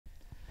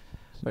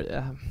But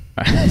yeah.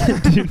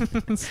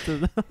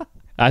 Dude,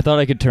 I thought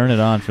I could turn it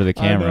on for the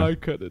camera. I know I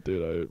couldn't,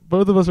 dude.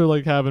 Both of us are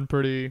like having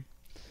pretty.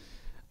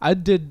 I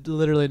did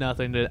literally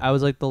nothing. Dude. I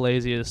was like the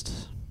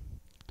laziest.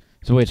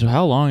 So wait, so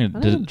how long I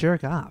does didn't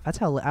jerk off. That's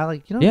how I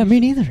like. You know. Yeah, me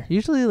neither.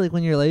 Usually, like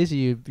when you're lazy,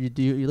 you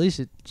do at least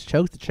you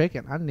choke the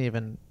chicken. I didn't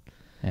even.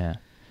 Yeah.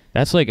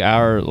 That's like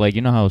our, like,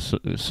 you know how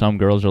some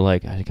girls are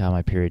like, I got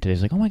my period today.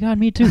 It's like, oh my God,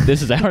 me too.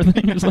 This is our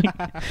thing. It's like,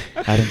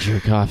 I didn't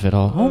jerk off at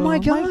all. Oh my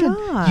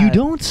God. You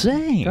don't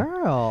say.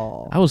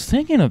 Girl. I was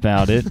thinking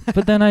about it,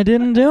 but then I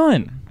didn't do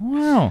it.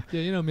 Wow.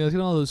 Yeah, you know me. I was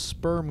getting all those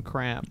sperm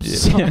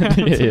cramps.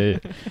 Yeah.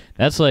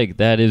 That's like,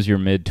 that is your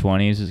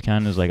mid-20s. It's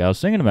kind of like, I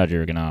was thinking about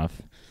jerking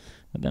off,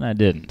 but then I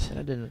didn't. I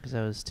didn't because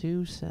I was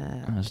too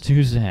sad. I was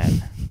too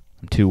sad.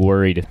 I'm too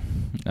worried.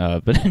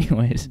 But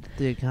anyways.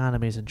 The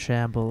economy's in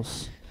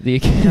shambles.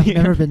 I've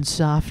never been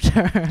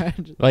softer.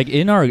 Like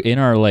in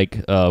our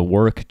like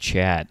work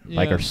chat,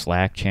 like Yeah. our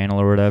Slack channel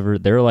or whatever,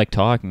 they're like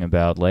talking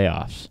about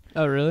layoffs,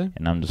 Oh, really?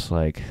 and I'm just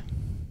like,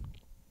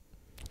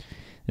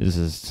 this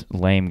is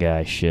lame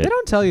guy shit. They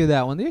don't tell you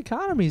that when the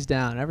economy's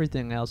down,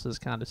 everything else is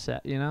kind of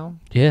set, you know?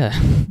 Yeah.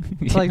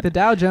 It's like the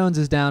Dow Jones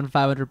is down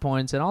 500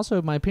 points, and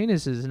also my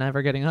penis is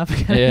never getting up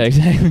again. Yeah,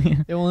 exactly.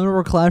 It will never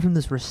recline from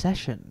this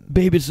recession.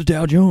 Babe, it's the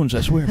Dow Jones.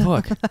 I swear,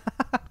 fuck.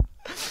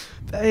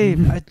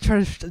 Babe, I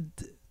try to...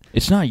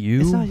 It's not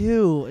you. It's not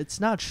you. It's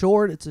not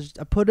short.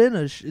 I put in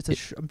a...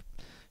 I'm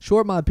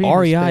short my penis,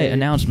 REI babe.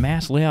 announced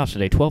mass layoffs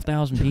today.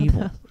 12,000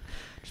 people.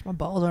 Just my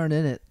balls aren't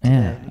in it.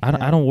 Yeah, today.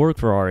 I don't work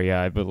for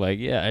REI, but like,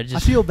 yeah, I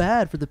feel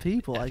bad for the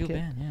people. I feel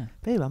can't- bad, yeah.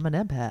 Babe, I'm an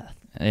empath.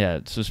 Yeah,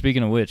 so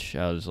speaking of which,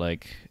 I was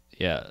like,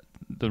 yeah,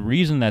 the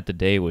reason that the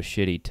day was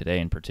shitty today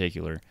in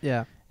particular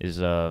Yeah. is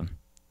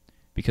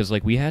because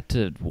like we had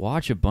to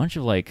watch a bunch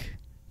of like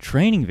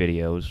training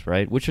videos,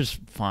 right? Which was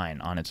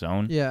fine on its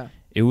own. Yeah.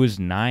 It was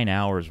 9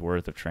 hours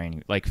worth of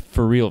training, like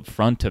for real,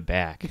 front to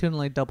back. You couldn't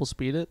like double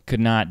speed it? Could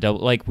not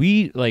double. Like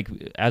we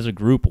as a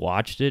group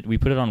watched it. We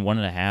put it on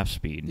 1.5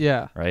 speed.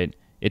 Yeah. Right.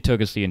 It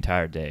took us the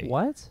entire day.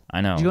 What?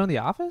 I know. Did you go in the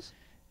office?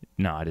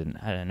 No, I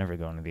didn't. I never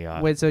go into the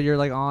office. Wait, so you're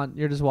like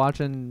you're just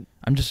watching...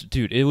 I'm just,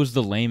 dude, it was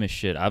the lamest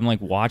shit. I'm like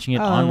watching it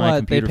Oh, on and my what,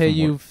 computer. they pay from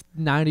you work.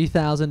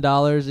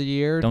 $90,000 a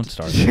year? Don't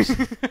start this.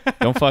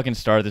 Don't fucking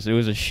start this. It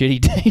was a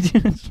shitty day,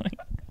 dude. It's like,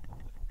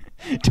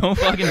 don't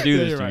fucking do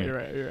this to me. You're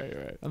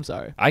right. I'm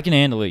sorry. I can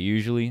handle it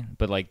usually,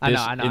 but like this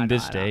I know,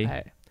 this I know. day.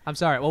 Hey, I'm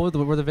sorry. What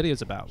were the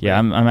videos about? Yeah,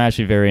 I'm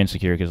actually very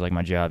insecure because like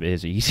my job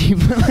is easy,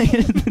 but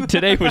like,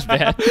 today was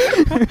bad.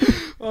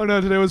 Oh no,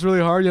 today was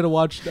really hard. You had to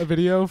watch a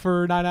video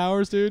for 9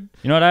 hours, dude.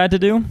 You know what I had to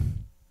do?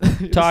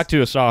 Talk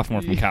to a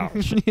sophomore from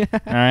college. Yeah.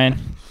 All right.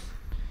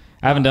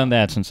 I haven't done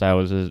that since I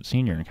was a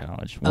senior in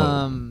college.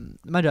 Whoa.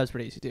 My job's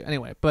pretty easy too.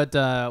 Anyway, but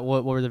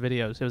what were the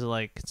videos? Was it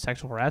like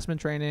sexual harassment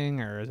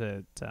training, or is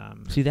it?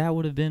 See, that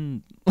would have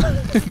been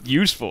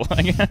useful,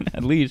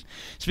 at least.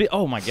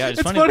 Oh my God,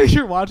 It's funny. funny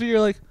you're watching. You're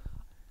like,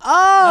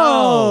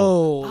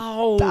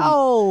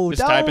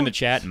 Just type in the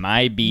chat,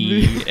 my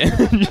bee.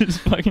 And just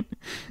fucking.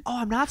 Oh,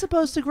 I'm not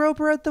supposed to grope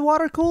her at the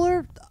water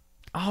cooler.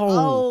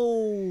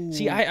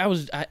 See,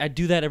 I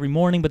do that every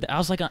morning, but I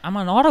was like, I'm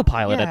on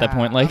autopilot at that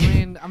point. Like, I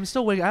mean, I'm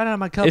still waiting. I don't have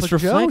my cup It's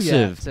of Joe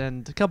reflexive. yet,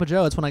 and a cup of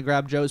Joe. It's when I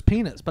grab Joe's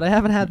penis, but I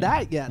haven't had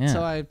that yet. Yeah.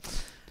 So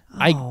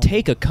I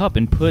take a cup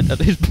and put.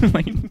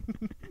 Like,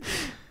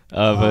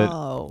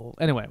 but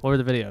anyway, what were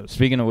the videos?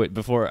 speaking of which,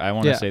 before I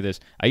want to Yeah. say this,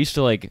 I used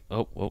to like.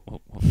 I've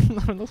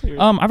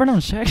been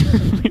on sex.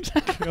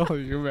 Oh,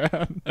 you're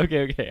mad.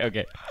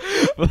 Okay.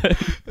 But,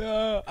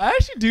 I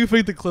actually do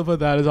think the clip of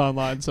that is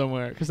online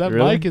somewhere because that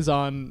Really? mic is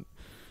on.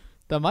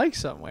 The mic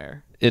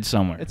somewhere. it's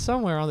somewhere. It's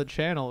somewhere on the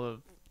channel.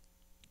 Of,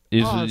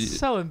 Is it's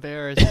so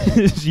embarrassing.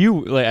 is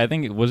you like? I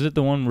think was it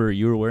the one where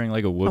you were wearing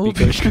like a whoopee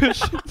cushion?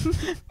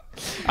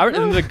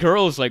 And the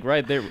girl's like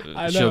right there.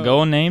 I She'll know.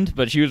 go unnamed,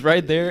 but she was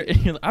right there. And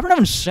you're like, I've been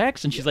having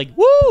sex, and she's like,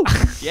 "Woo,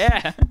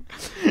 yeah."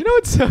 You know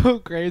what's so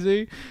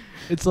crazy?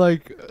 It's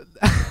like,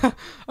 I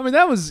mean,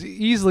 that was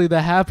easily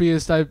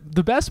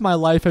the best my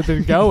life had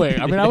been going.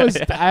 I mean, I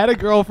had a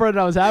girlfriend,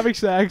 and I was having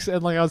sex,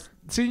 and like I was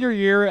senior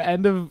year,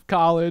 end of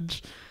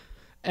college,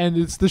 and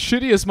it's the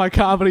shittiest my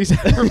comedy's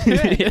ever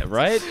been. Yeah,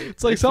 right?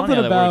 It's like It's funny something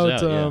how that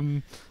works about out, yeah.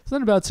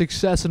 something about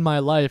success in my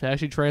life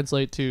actually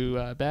translate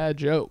to bad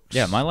jokes.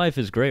 Yeah, my life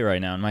is great right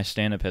now, and my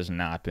stand-up has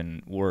not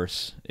been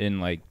worse in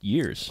like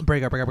years.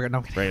 break up. No,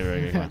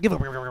 Right. give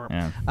up.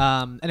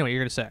 Yeah. Anyway,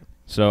 you're gonna say.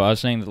 So I was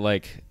saying that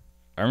like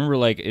I remember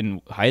like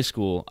in high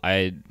school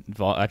I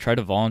tried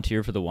to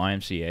volunteer for the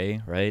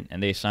YMCA, right?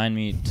 And they assigned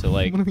me to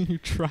like What do you mean you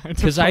tried to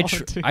because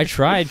volunteer? I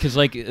tried because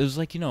like it was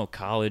like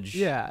college.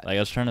 Yeah. Like I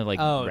was trying to like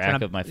trying rack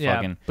to- up my yeah,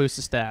 fucking. boost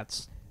the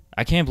stats.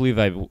 I can't believe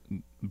I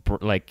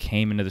like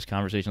came into this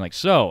conversation like,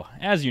 so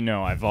as you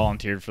know, I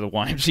volunteered for the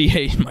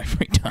YMCA in my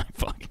free time.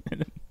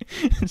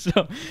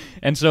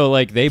 So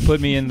like they put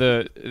me in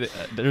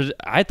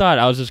I thought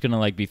I was just gonna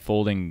like be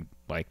folding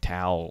like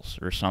towels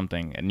or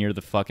something near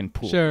the fucking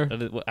pool. Sure.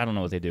 I don't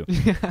know what they do,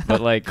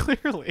 but like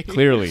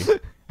Clearly.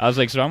 I was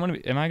like, so am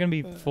I gonna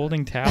be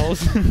folding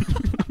towels?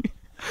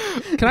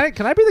 Can I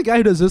be the guy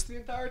who does this the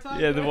entire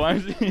time? Yeah, the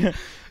YMCA.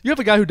 You have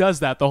a guy who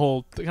does that the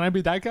whole. Can I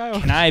be that guy?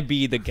 Can I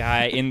be the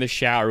guy in the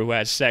shower who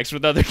has sex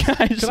with other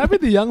guys? Can I be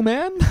the young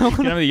man?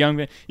 Can I be the young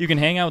man? You can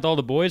hang out with all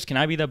the boys. Can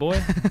I be that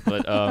boy?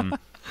 But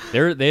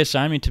they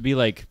assigned me to be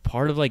like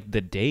part of like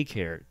the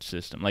daycare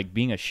system, like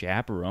being a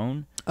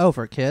chaperone. Oh,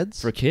 for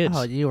kids? For kids.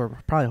 Oh, you were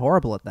probably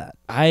horrible at that.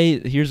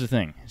 Here's the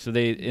thing. So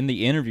they in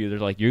the interview they're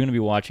like, you're gonna be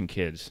watching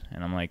kids,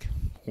 and I'm like,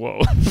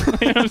 whoa.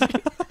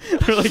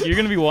 They're like, you're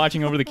gonna be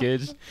watching over the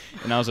kids,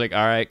 and I was like,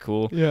 all right,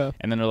 cool. Yeah.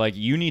 And then they're like,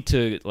 you need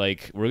to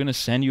like, we're gonna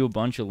send you a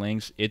bunch of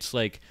links. It's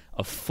like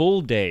a full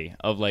day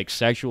of like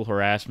sexual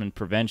harassment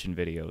prevention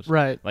videos.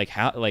 Right. Like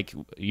how, like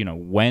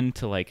when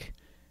to like,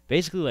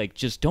 basically like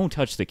just don't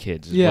touch the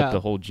kids. Is Yeah. what the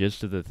whole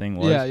gist of the thing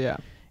was. Yeah. Yeah.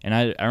 And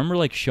I remember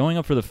like showing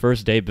up for the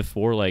first day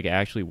before like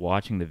actually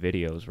watching the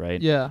videos, right?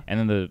 Yeah. And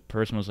then the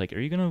person was like, "Are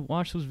you gonna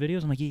watch those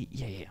videos?" I'm like,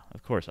 "Yeah,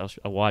 of course,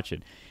 I'll watch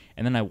it."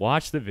 And then I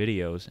watched the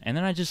videos, and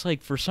then I just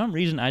like for some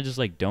reason I just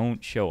like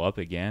don't show up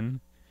again.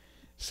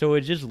 So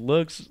it just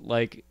looks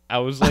like I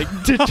was like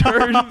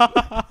deterred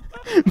by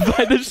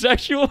the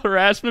sexual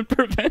harassment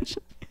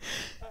prevention.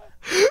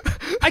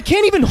 I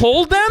can't even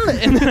hold them,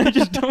 and then I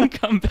just don't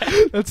come back.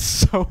 That's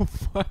so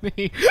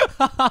funny.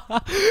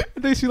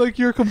 They see like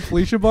your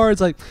completion bar.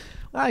 It's like,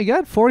 ah, you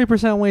got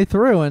 40% way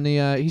through, and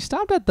he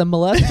stopped at the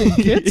molesting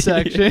kids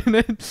section.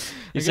 And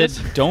He said,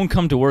 "Don't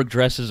come to work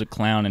dressed as a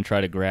clown and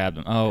try to grab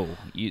them." Oh,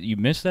 you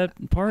missed that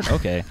part?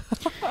 Okay.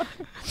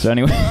 So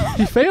anyway,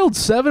 he failed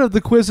 7 of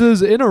the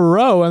quizzes in a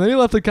row, and then he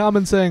left a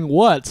comment saying,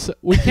 "What?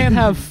 We can't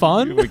have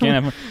fun? we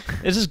can't have.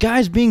 It's just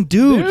guys being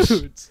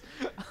dudes.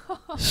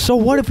 So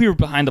what if we were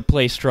behind the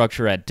play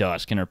structure at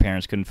dusk and her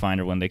parents couldn't find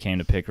her when they came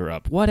to pick her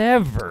up?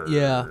 Whatever.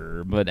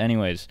 Yeah. But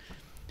anyways,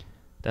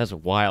 that's a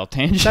wild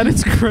tangent. That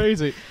is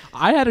crazy. We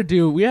had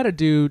to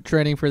do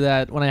training for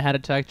that when I had a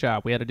tech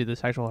job. We had to do the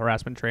sexual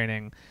harassment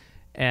training,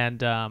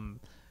 and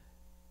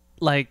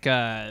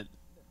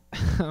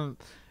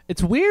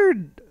it's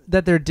weird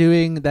that they're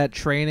doing that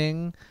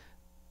training,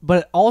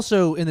 but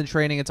also in the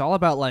training, it's all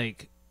about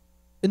like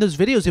in those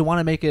videos they want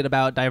to make it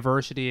about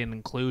diversity and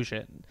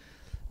inclusion.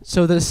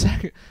 So the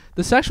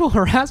sexual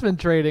harassment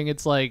training,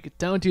 it's like,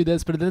 don't do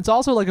this, but then it's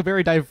also like a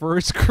very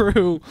diverse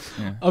crew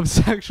of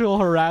sexual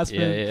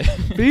harassment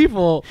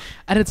people,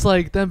 and it's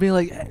like them being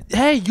like,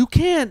 hey, you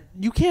can't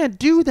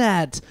do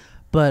that,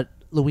 but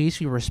Luis,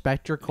 we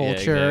respect your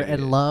culture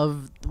and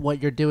love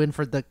what you're doing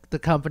for the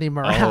company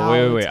morale.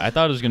 Oh, wait. I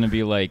thought it was going to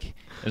be like,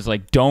 it's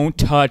like, don't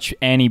touch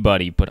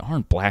anybody, but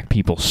aren't black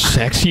people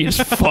sexy as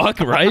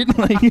fuck, right?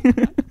 Like,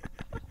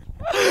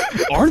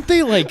 aren't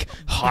they like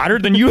hotter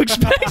than you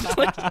expect?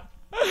 Like,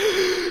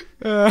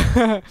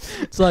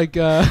 it's like,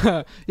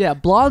 yeah,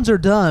 blondes are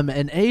dumb,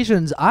 and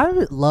Asians, I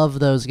love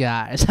those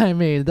guys. I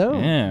mean,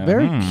 they're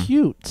very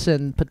cute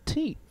and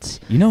petite.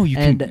 You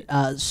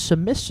can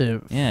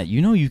submissive. Yeah,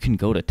 you can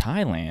go to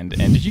Thailand,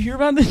 and did you hear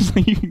about this?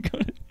 Like, you can go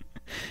to.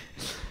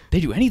 They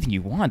do anything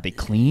you want. They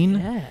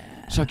clean,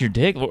 suck your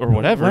dick, or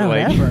whatever. Well,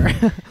 like, whatever.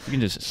 You can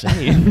just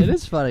say It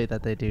is funny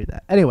that they do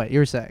that. Anyway, you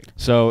were saying.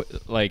 So,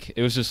 like,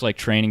 it was just like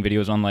training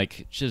videos on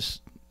like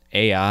just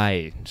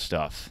AI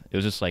stuff. It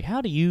was just like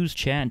how to use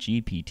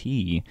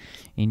ChatGPT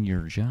in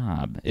your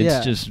job.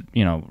 It's just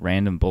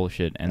random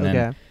bullshit, and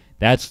then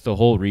that's the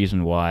whole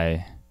reason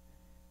why.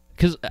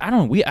 Because I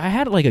don't know, I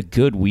had like a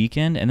good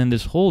weekend, and then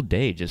this whole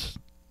day just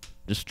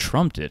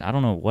trumped it. I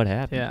don't know what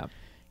happened. Yeah.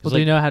 Well, do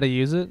you know how to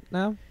use it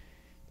now?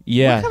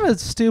 Yeah. What kind of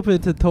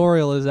stupid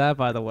tutorial is that,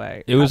 by the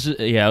way? It was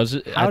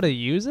how to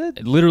use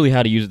it? Literally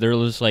how to use it. They're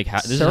just like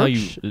this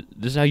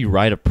is how you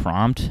write a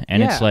prompt,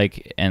 and it's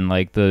like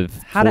the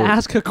how to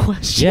ask a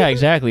question. Yeah,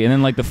 exactly. And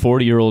then like the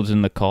 40-year-olds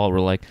in the call were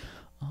like,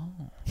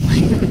 "Oh,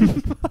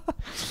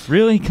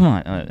 really? Come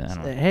on." I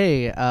don't know.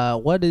 Hey,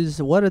 what is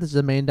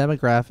the main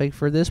demographic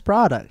for this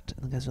product?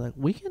 And the guys are like,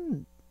 we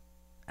can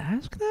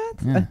ask that.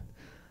 Yeah.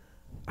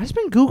 I've just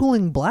been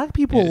Googling black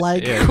people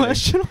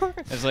question mark.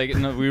 It's like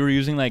we were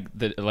using like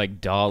the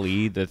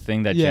DALL-E, the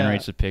thing that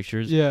generates the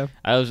pictures. Yeah.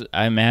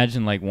 I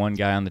imagine like one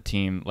guy on the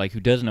team like who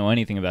doesn't know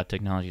anything about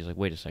technology is like,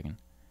 wait a second.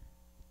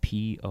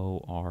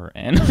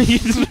 PORN.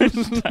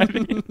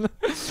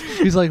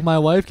 He's like, my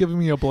wife giving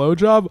me a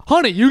blowjob.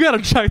 Honey, you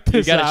gotta check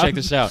this out. You gotta check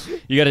this out.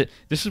 You gotta.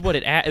 This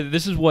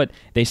is what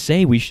they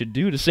say we should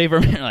do to save our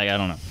marriage. Like, I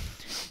don't know,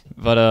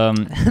 but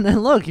And then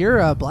look,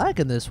 you're black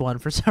in this one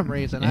for some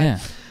reason. Yeah.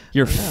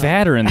 You're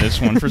fatter in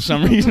this one for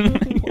some reason.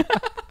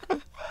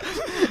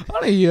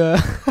 Honey,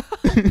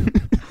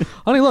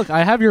 honey, look,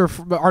 I have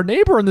our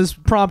neighbor in this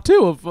prompt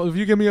too. If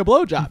you give me a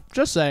blowjob,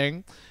 just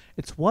saying,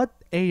 it's what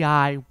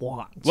AI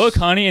wants. Look,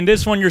 honey, in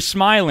this one you're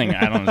smiling.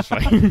 I don't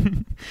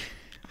know.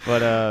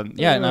 But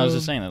and I was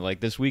just saying that like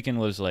this weekend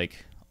was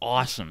like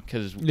awesome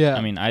because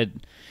I mean I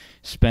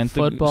spent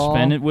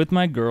it with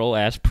my girl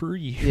as per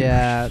usual.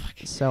 Yeah,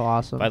 so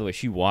awesome. By the way,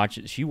 she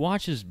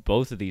watches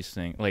both of these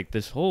things, like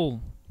this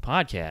whole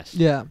podcast.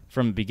 Yeah,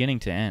 from beginning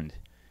to end.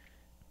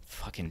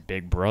 Fucking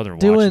Big Brother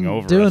watching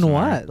over doing us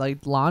what?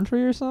 Like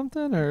laundry or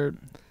something, or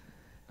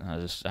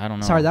I don't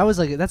know. Sorry,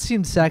 that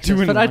seemed sexist,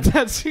 Doing but laundry.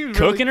 that seemed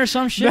Cooking or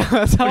some shit? No,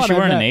 that's not Was what she I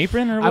wearing an meant.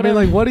 apron or I whatever? mean,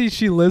 like, what is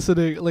she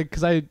listening? Like,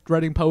 because I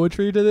writing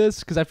poetry to this?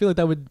 Because I feel like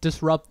that would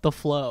disrupt the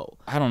flow.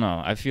 I don't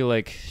know. I feel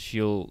like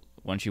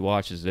when she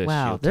watches this,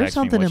 Wow, she'll there's text me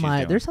something what in she's my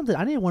doing. there's something.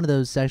 I need one of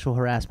those sexual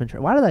harassment.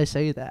 Why did I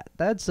say that?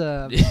 That's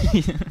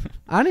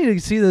I need to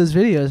see those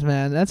videos,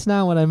 man. That's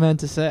not what I meant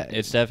to say.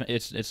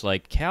 It's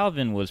like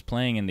Calvin was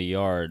playing in the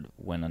yard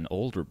when an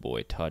older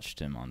boy touched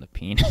him on the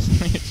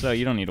penis. So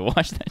you don't need to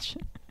watch that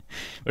shit.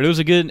 But it was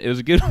a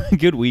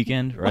good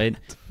weekend, right?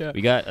 Yeah.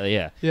 We got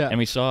yeah, Yeah. and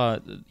we saw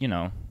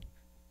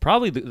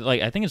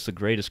probably I think it's the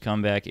greatest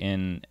comeback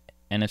in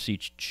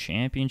NFC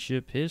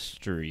Championship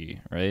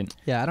history, right?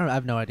 Yeah, I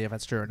have no idea if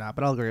that's true or not,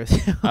 but I'll agree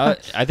with you.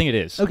 I think it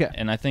is. Okay.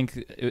 And I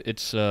think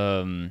it's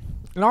In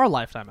our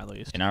lifetime, at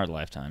least. in our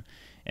lifetime.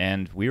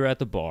 And we were at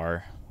the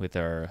bar with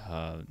our,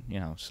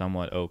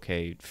 somewhat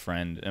okay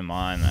friend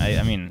Iman.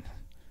 I mean,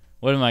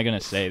 what am I gonna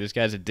say? This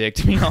guy's a dick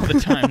to me all the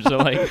time. So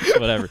like,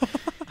 whatever.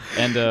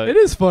 And It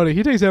is funny.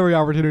 He takes every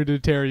opportunity to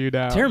tear you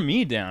down. tear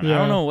me down. I Yeah.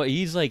 don't know what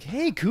he's like.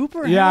 Hey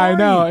Cooper. Yeah, how I are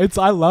know. you?"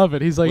 I love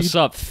it. He's like, What's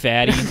up,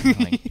 fatty? I'm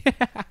like,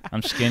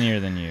 I'm skinnier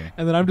than you.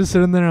 and then I'm just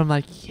sitting there. I'm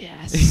like,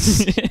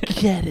 yes,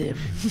 get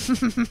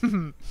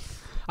him.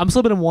 I'm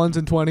slipping in 1s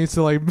and 20s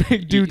to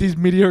like do these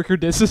mediocre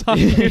disses on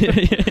you.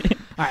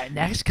 All right,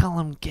 next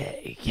column,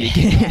 gay.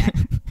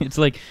 It's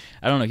like,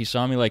 I don't know. He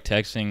saw me like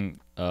texting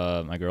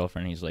my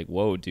girlfriend. He's like,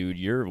 "Whoa, dude,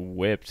 you're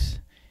whipped."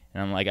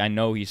 And I'm like, I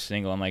know he's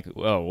single. I'm like,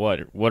 oh,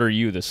 what are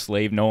you, the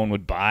slave no one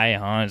would buy,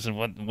 huh? So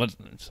what's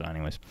so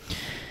anyways,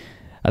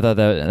 I thought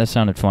that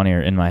sounded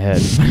funnier in my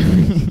head.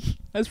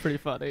 That's pretty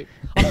funny.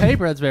 On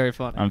paper, that's very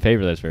funny. On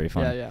paper, that's very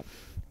funny. Yeah.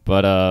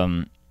 But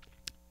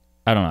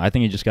I don't know. I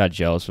think he just got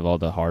jealous of all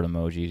the heart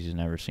emojis. He's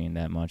never seen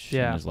that much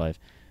in his life.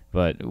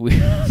 But we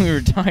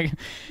were talking.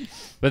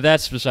 But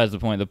that's besides the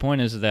point. The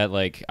point is that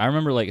like I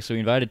remember so we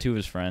invited 2 of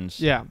his friends.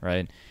 Yeah.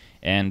 Right.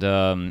 And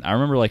I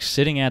remember like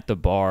sitting at the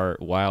bar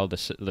while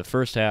the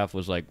first half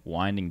was like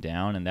winding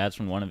down, and that's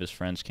when one of his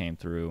friends came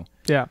through.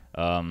 Yeah.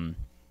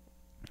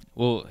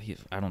 Well,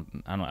 I don't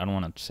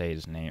want to say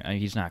his name. I mean,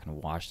 he's not going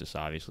to watch this,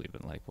 obviously,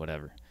 but like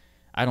whatever.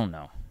 I don't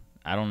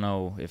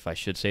know if I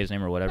should say his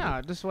name or whatever.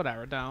 No, just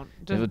whatever. Don't.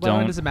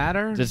 Don't. Does it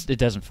matter? It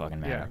doesn't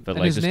fucking matter. Yeah. But And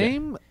like his this guy-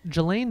 name,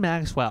 Ghislaine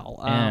Maxwell.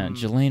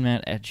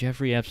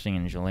 Jeffrey Epstein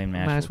and Ghislaine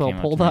Maxwell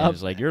came pulled up to me. up.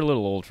 He's like, you're a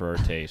little old for our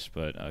taste,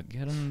 but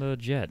get in the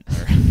jet.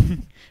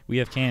 We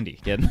have candy.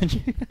 Get in the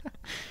jet.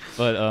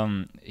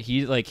 But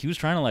he was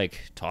trying to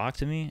like talk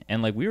to me,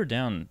 and like we were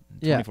down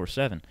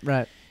 24/7.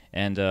 Right.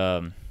 And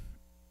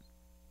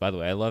by the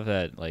way, I love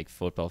that like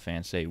football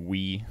fans say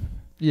we.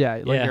 Yeah,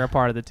 like Yeah. you're a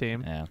part of the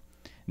team. Yeah.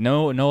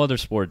 No other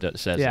sport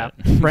says Yeah.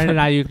 that. Brandon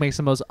Ayuk makes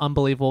the most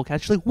unbelievable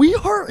catch. Like, we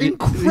are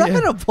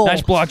incredible.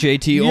 Nice block,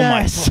 JT.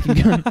 Yes. Oh my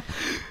fucking god.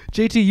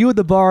 JT, you at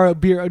the bar, a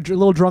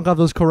little drunk off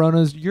those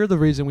Coronas. You're the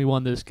reason we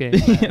won this game.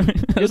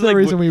 Man. You're the like,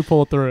 reason we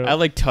pulled through. I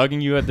like tugging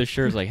you at the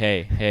shirt. Like,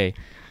 hey,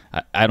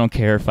 I don't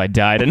care if I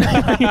die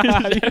tonight.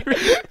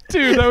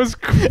 Dude, that was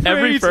crazy.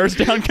 Every first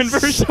down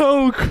conversion.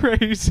 So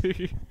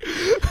crazy.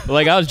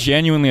 Like, I was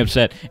genuinely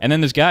upset. And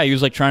then this guy, he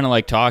was like trying to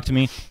like talk to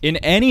me. In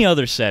any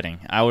other setting,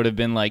 I would have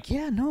been like,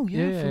 yeah, for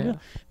real.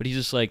 But he's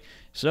just like,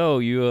 so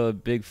you a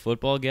big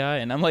football guy?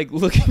 And I'm like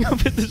looking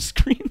up at the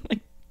screen like,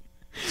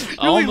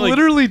 You're like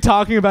literally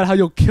talking about how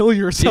you'll kill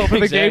yourself in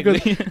the game.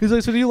 exactly. He's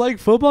like, so do you like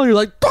football? And you're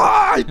like,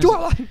 I do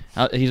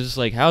like. He's just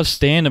like, how's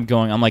stand-up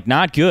going? I'm like,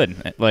 not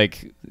good.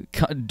 Like,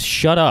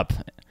 shut up.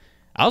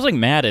 I was like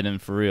mad at him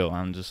for real.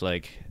 I'm just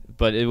like,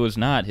 but it was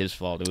not his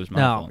fault. It was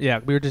my fault. Yeah,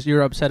 you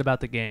were upset about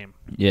the game.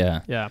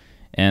 Yeah. Yeah.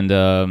 And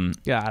God,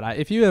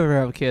 if you ever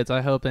have kids,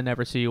 I hope they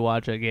never see you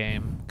watch a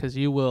game because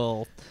you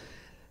will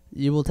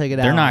take it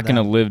out. they're not going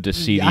to live to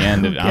see the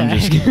end of it. I'm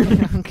just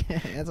kidding.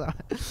 Okay, that's all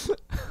right.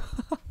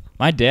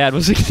 My dad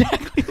was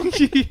exactly.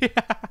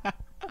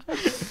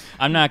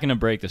 I'm not gonna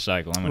break the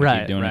cycle. I'm gonna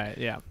keep doing it.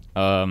 Yeah.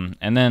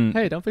 And then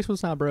Hey, don't fix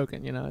what's not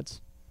broken. You know, it's.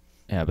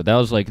 yeah, but that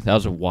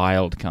was a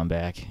wild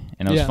comeback,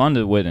 and it was fun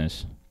to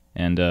witness.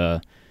 And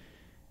I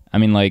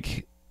mean,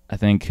 like I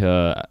think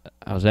I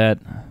was at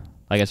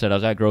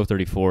Grove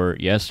 34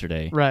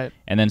 yesterday, Right.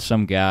 and then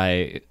some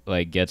guy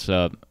like gets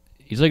up.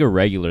 He's like a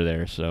regular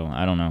there, so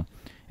I don't know.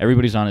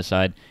 Everybody's on his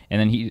side, and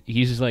then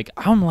he's just like,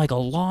 I'm like a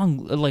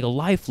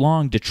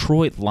lifelong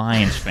Detroit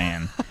Lions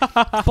fan.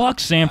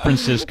 Fuck San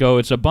Francisco.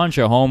 It's a bunch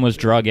of homeless,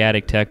 drug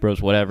addict, tech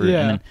bros, whatever.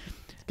 Yeah. And then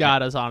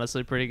God is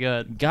honestly pretty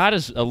good. God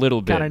is a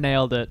little bit. Kind of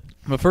nailed it.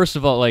 But first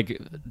of all,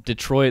 like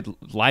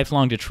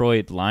lifelong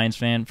Detroit Lions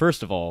fan.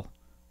 First of all,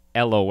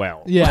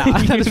 LOL.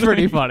 Yeah, that's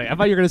pretty funny. I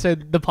thought you were gonna say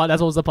the pun.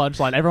 That's what was the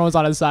punchline. Everyone was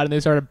on his side, and they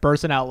started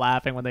bursting out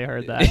laughing when they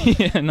heard that.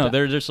 Yeah, no,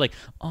 they're just like,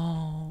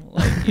 oh,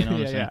 like, you know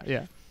what I'm saying?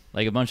 yeah.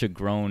 Like a bunch of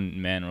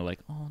grown men were like,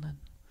 oh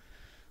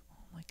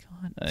my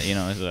god, you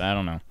know, so I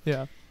don't know.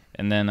 Yeah.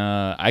 And then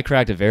I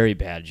cracked a very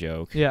bad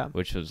joke. Yeah.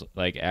 Which was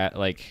like at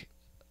like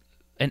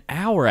an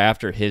hour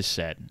after his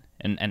set,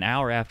 And an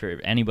hour after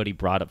anybody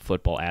brought up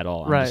football at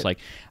all, I'm Right. just like,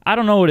 I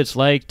don't know what it's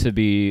like to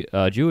be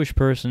a Jewish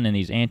person in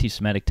these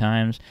anti-Semitic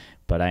times,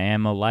 but I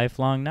am a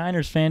lifelong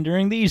Niners fan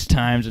during these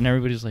times. And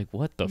everybody's like,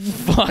 what the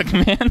fuck,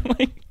 man?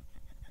 Like,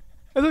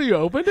 I thought you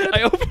opened it.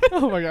 I opened it.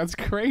 Oh my god, it's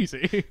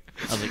crazy.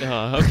 I was like,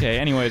 oh, okay.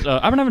 Anyways,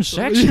 I've been having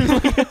sex.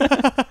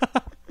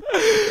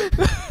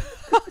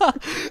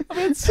 I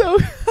mean, so.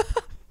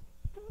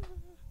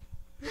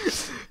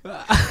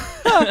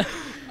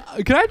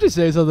 Can I just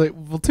say something?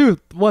 Well,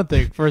 one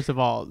thing. First of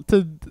all,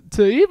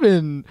 to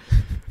even,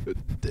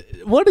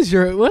 what's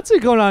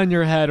it going on in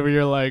your head where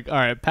you're like, all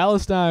right,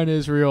 Palestine,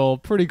 Israel,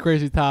 pretty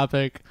crazy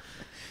topic.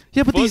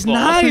 Yeah, but these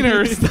Football.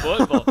 Niners.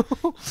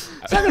 Football.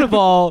 Second of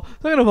all,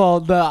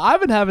 I've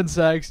been having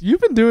sex.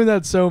 You've been doing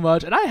that so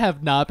much, and I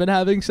have not been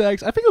having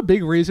sex. I think a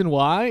big reason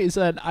why is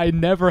that I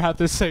never have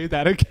to say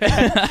that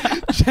again.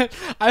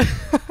 I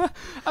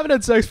haven't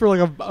had sex for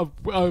like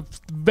a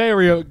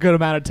very good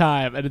amount of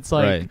time, and it's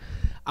like Right.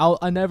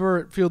 I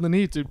never feel the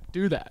need to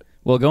do that.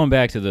 Well, going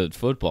back to the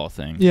football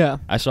thing, Yeah.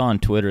 I saw on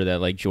Twitter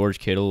that like George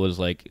Kittle was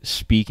like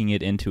speaking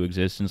it into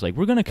existence, like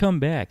we're gonna come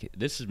back.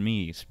 This is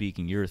me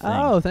speaking your thing.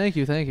 Oh, thank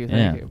you.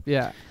 Yeah.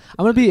 Yeah,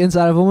 I'm gonna be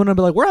inside of a woman and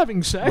be like, "We're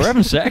having sex. We're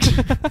having sex.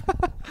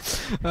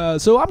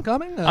 So I'm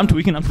coming. I'm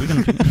tweaking.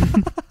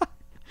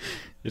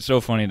 It's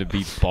so funny to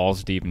be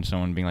balls deep in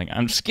someone being like,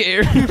 I'm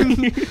scared.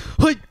 Trying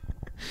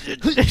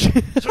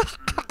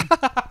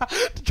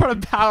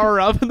to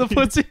power up in the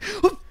pussy.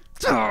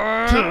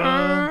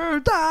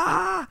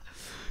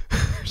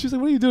 She's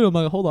like, "What are you doing?" I'm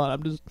like, "Hold on,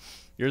 I'm just."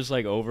 You're just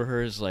like over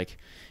her is like,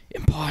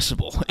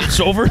 impossible. It's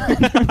over.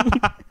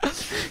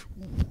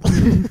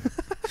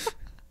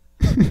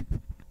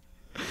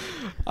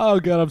 Oh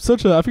god, I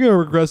think I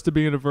regress to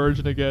being a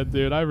virgin again,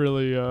 dude. I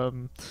really yeah,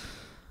 I'm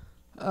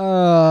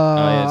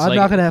it's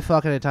not gonna have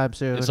fucking anytime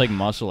soon. It's like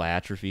muscle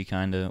atrophy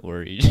kind of,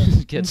 where you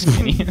just get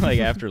skinny like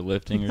after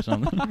lifting or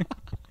something.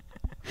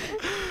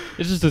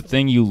 It's just a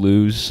thing you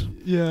lose.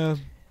 yeah.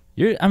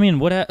 I mean,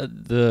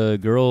 the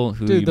girl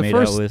who Dude, you the made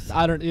first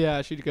out with?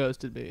 yeah, she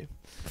ghosted me.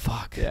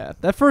 Fuck. Yeah.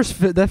 that first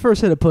hit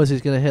of pussy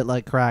is gonna hit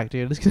like crack,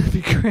 dude. It's gonna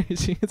be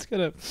crazy.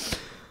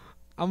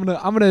 I'm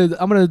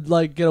gonna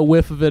like get a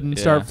whiff of it and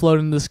start Yeah.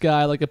 floating in the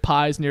sky like a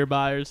pie's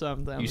nearby or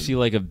something. You see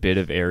like a bit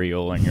of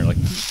areola and you're like,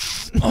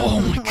 oh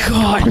my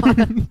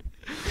god.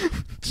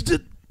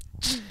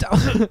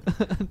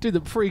 Dude,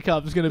 the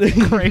pre-cum is gonna be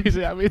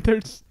crazy. I mean,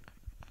 it's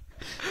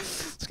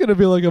gonna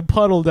be like a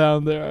puddle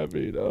down there. I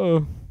mean,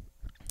 oh.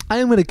 I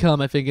am gonna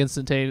come, I think,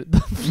 instantaneous.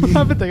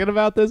 I've been thinking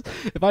about this.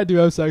 If I do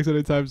have sex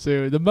anytime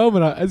soon, the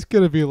moment it's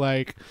gonna be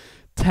like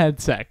 10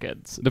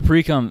 seconds. The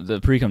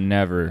pre-cum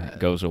never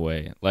goes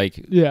away.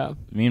 Like, Yeah.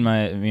 me and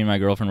my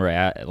girlfriend were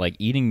at like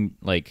eating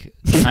like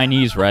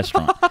Chinese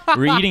restaurant.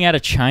 We were eating at a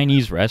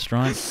Chinese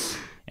restaurant,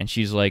 and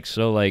she's like,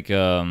 so like I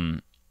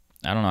don't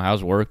know,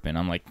 how's work been?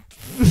 I'm like,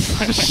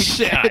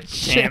 Shit, God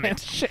damn it.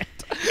 shit.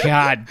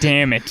 God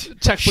damn it.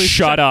 Check, please.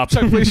 Shut up.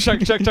 Check, please.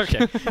 Check.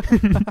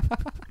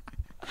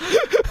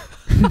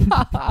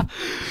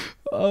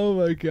 Oh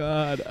my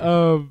god.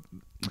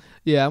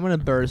 Yeah, I'm gonna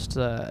burst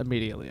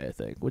immediately, I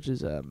think, which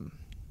is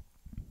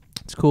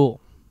it's cool.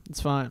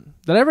 It's fine.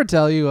 Did I ever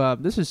tell you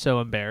this is so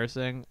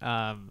embarrassing?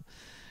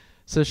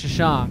 So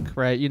Shashank,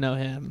 right? You know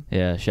him.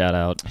 Yeah, shout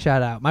out.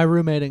 Shout out. My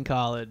roommate in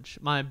college,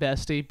 my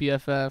bestie,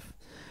 BFF.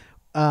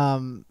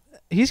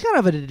 He's kind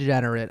of a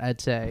degenerate, I'd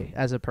say,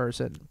 as a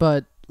person.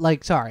 But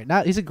like, sorry,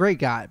 he's a great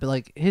guy, but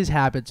like his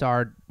habits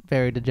are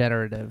very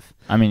degenerative.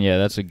 I mean, yeah,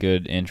 that's a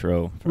good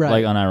intro. Right.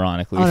 Like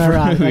unironically.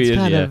 Unironic, for who that's he is,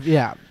 kind yeah. of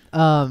yeah.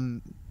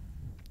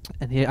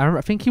 And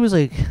I think he was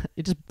like,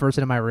 he just burst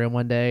into my room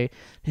one day.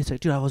 He's like,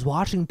 "Dude, I was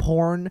watching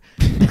porn,"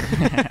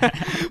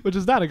 which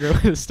is not a great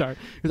way to start.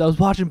 Because I was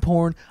watching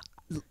porn.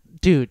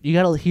 Dude, you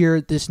gotta hear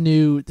this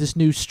new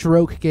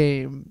stroke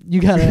game.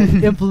 You gotta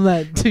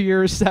implement to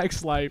your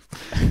sex life.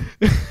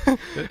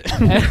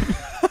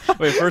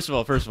 Wait, first of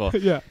all,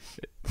 Yeah.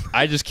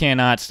 I just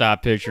cannot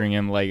stop picturing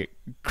him like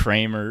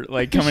Kramer,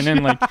 like coming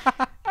in like,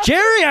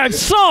 Jerry, I've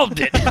solved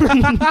it. You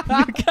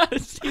gotta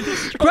see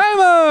this.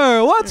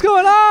 Kramer, what's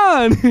going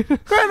on?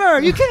 Kramer,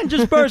 you can't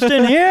just burst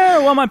in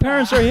here while my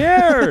parents are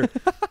here.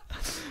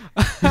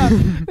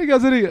 He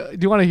goes, do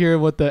you want to hear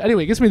what the?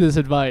 Anyway, he gives me this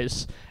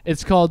advice.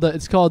 It's called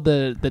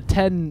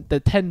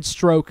the 10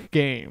 stroke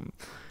game,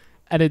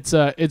 and it's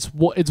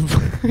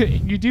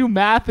you do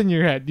math in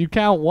your head. You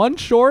count one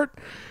short,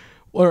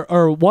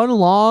 or one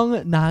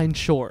long, 9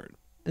 short,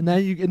 and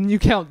then you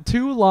count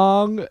 2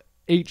 long,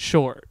 8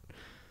 short,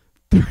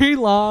 3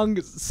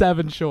 long,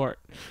 7 short.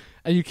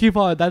 And you keep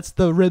on. That's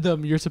the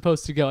rhythm you're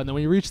supposed to go. And then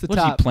when you reach the What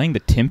top, is he playing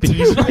the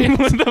timpanis? Like,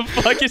 what the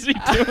fuck is he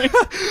doing?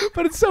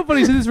 But it's so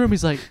funny. He's in his room.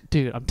 He's like,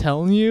 "Dude, I'm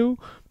telling you.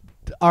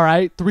 All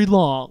right, 3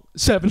 long,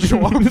 7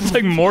 short. It's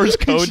like Morse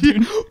code,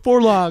 dude.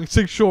 4 long,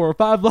 6 short,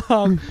 5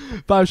 long,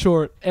 5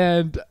 short."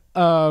 And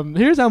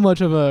here's how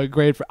much of a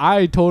great.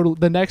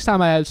 The next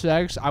time I had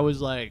sex, I was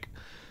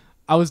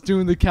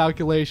doing the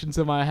calculations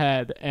in my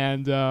head,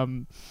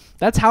 and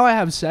that's how I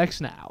have sex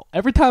now.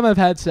 Every time I've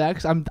had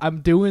sex, I'm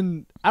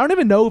doing. I don't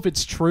even know if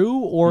it's true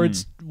or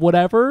it's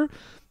whatever.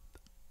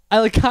 I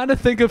like kind of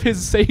think of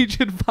his sage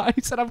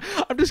advice, and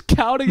I'm just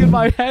counting in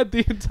my head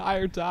the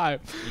entire time,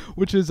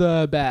 which is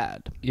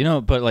bad. You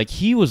know, but like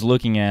he was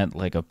looking at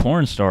like a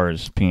porn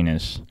star's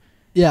penis.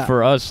 Yeah.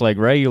 For us, like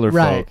regular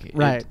Right, folk.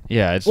 right.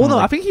 Yeah. It's Well, not no,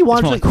 like, I think he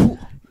wants it's like. more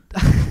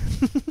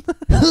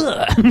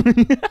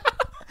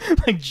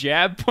like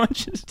jab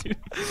punches, dude.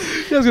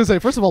 I was gonna say,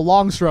 first of all,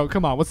 long stroke.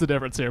 Come on, what's the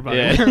difference here, buddy?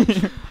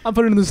 Yeah. I'm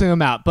putting in the same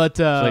amount, but It's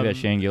like that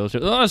Shane Gillis. Oh,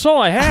 that's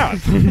all I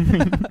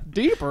have.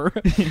 deeper.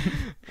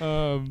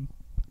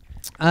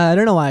 I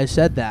don't know why I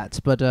said that,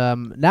 but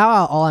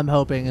now all I'm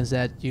hoping is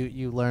that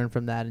you learn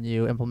from that and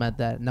you implement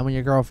that. And then when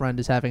your girlfriend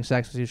is having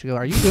sex with you, she go,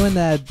 "Are you doing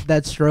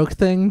that stroke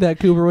thing that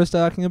Cooper was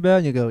talking about?"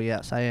 And you go,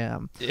 "Yes, I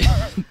am."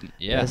 Yeah.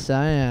 Yes,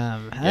 I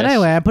am. And Yes.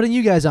 anyway, I'm putting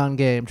you guys on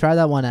game. Try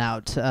that one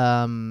out.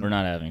 We're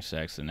not having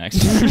sex the next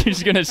time. You're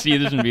just gonna see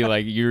this and be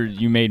like,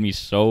 you made me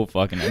so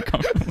fucking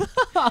uncomfortable.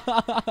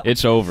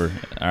 It's over.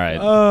 All right.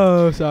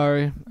 Oh,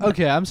 sorry.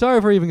 Okay, I'm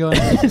sorry for even going.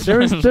 There's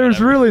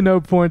Whatever. really no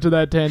point to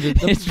that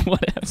tangent. It's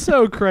whatever. It's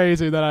so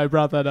crazy that I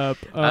brought that up.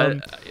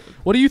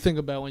 What do you think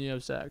about when you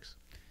have sex?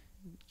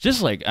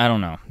 Just like, I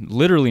don't know,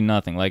 literally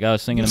nothing. Like I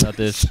was thinking about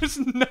this. There's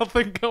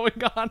nothing going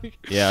on.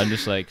 Yeah, I'm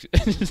just like,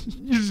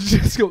 You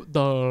just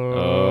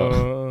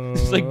go.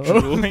 It's like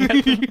drooling.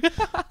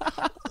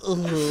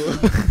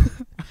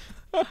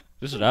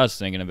 This is what I was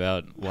thinking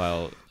about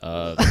while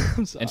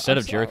instead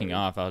of jerking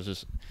off, I was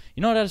just,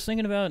 you know what I was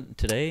thinking about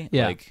today?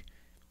 Yeah. Like,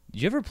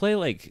 did you ever play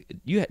like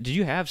did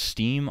you have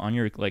Steam on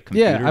your like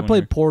computer? Yeah, I when played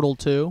you're- Portal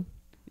 2.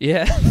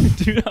 Yeah,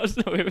 dude, I was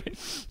wait.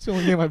 It's the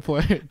only game I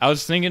played. I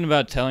was thinking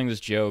about telling this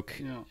joke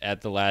Yeah.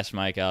 at the last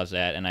mic I was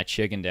at, and I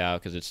chickened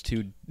out because it's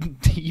too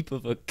deep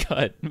of a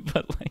cut.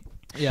 But like,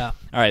 Yeah.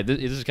 all right, this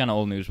is kind of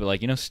old news, but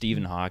like, you know,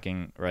 Stephen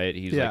Hawking, right?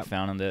 He's Yeah. like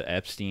found on the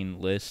Epstein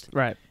list.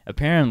 Right.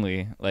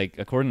 Apparently, like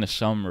according to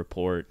some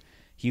report,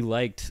 he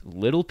liked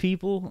little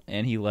people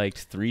and he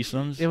liked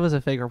threesomes. It was a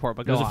fake report,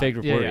 but It go was a on. fake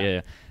report, yeah.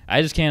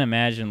 I just can't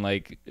imagine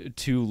like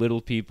two little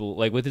people,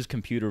 like with his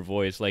computer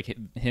voice, like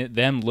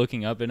them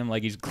looking up at him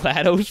like he's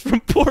GLaDOS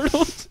from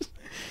Portals.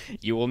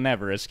 You will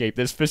never escape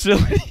this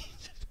facility.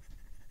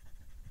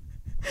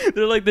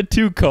 They're like the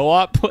two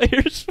co-op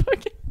players.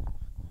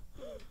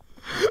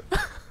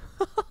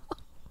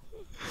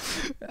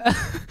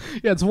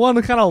 Yeah, it's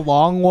one kind of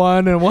long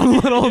one and one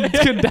little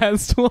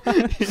condensed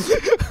one.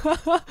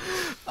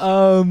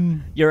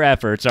 Your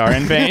efforts are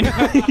in vain.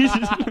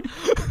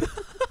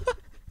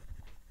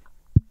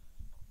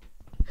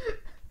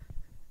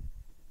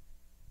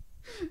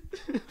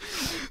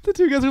 The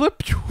two guys are like,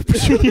 pew,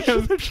 pew,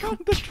 pew. They're trying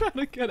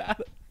to get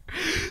out of.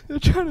 They're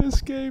trying to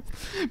escape.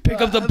 Pick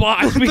up the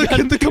box. We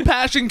got the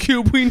compassion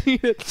cube. We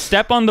need it.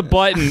 Step on the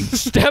button.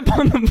 Step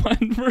on the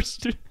button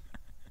first.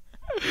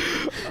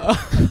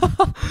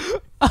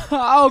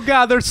 Oh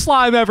god, there's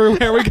slime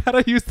everywhere. We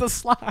gotta use the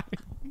slime.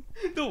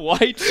 The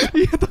white.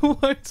 Yeah, the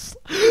white,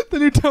 the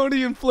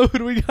Newtonian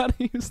fluid. We gotta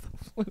use the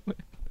fluid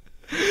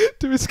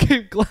to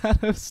escape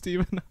GLaDOS,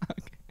 Stephen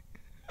Hawking.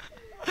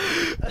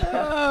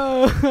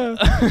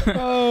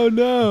 Oh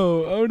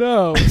no! Oh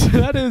no!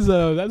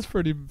 That's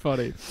pretty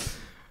funny.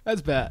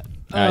 That's bad.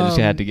 I just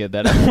had to get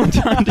that out one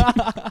time.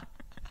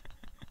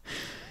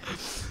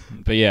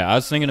 But yeah, I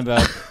was thinking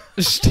about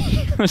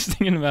Steam. I was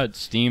thinking about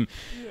Steam.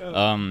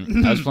 I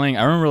was playing.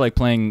 I remember like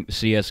playing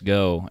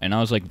CS:GO, and I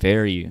was like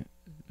very,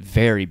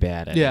 very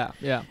bad at it.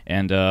 Yeah.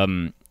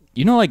 And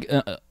you know, like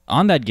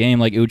on that game,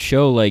 like it would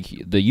show like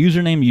the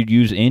username you'd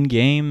use in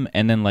game,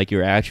 and then like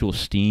your actual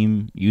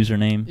Steam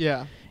username.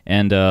 Yeah.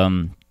 And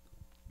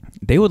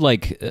they would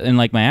like, and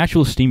like my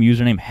actual Steam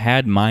username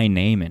had my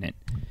name in it,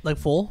 Like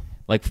full?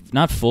 like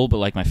not full, but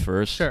like my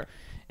first. Sure.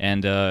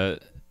 And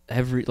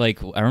every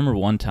like I remember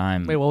one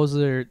time. Wait, what was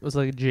there? It was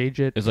like JJit.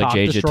 It was like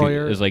JJit.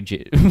 Destroyer. It was like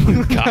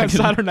I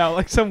don't know,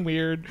 like some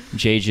weird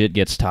JJit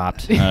gets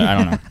topped. I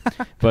don't know,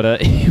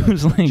 but it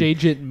was like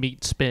JJit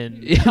meat spin.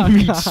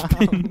 meat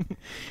spin.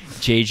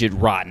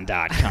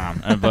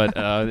 JJitrotten.com. But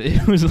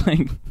it was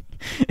like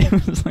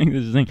this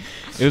thing.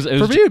 It was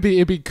For me,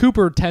 it'd be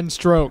Cooper 10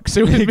 strokes.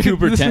 It would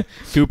be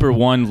Cooper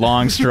 1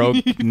 long stroke,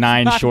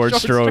 9 short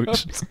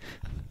strokes.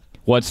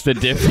 What's the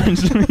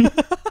difference?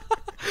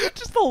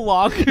 Just the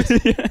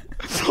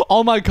longest.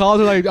 All my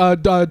calls are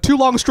like 2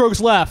 long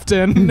strokes left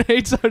and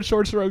 8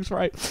 short strokes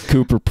right.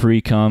 Cooper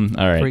pre-cum.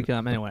 All right.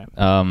 Pre-cum, anyway.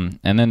 And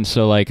then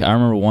so like I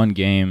remember one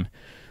game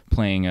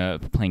playing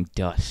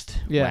Dust.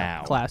 Yeah,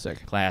 Wow.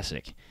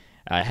 classic.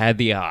 I had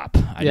the op.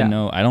 I didn't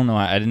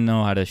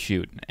know how to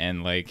shoot,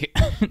 and like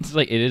it's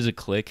like it is a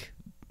click.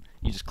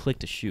 You just click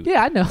to shoot.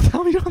 Yeah, I know.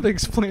 Tell me, you don't have to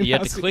explain. You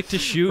have to click to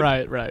shoot.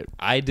 Right.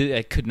 I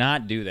could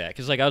not do that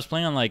because like I was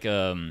playing on like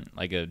a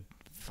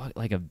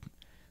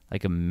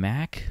like a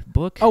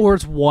MacBook. Oh, where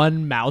it's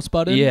one mouse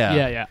button. Yeah.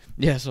 Yeah.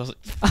 Yeah, so I was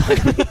like,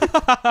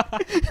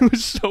 it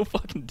was so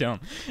fucking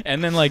dumb.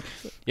 And then like,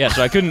 yeah,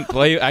 so I couldn't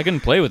play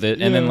with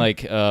it. And then Yeah.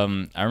 like,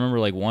 I remember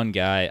like one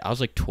guy, I was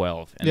like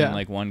 12, and Yeah. then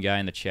like one guy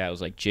in the chat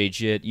was like,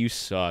 "Jit, you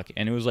suck,"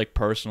 and it was like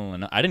personal,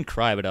 and I didn't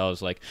cry, but I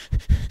was like,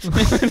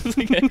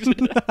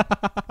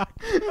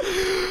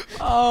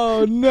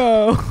 Oh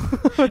no.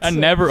 I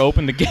never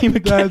opened the game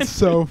again. That's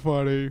so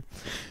funny.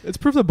 It's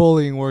proof that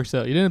bullying works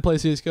though. You didn't play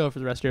CS:GO for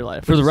the rest of your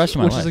life. For the rest of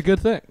my which life. is a good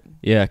thing.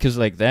 Yeah, because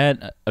like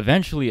that,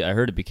 eventually I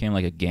heard it became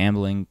like a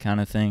gambling kind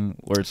of thing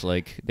where it's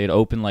like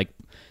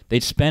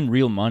they'd spend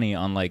real money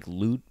on like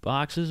loot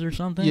boxes or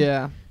something.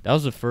 Yeah. That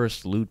was the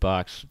first loot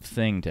box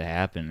thing to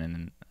happen,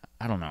 and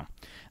I don't know.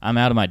 I'm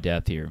out of my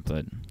depth here,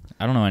 but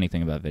I don't know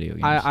anything about video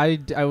games. I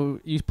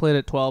used to play it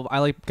at 12. I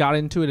like got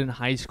into it in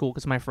high school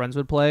because my friends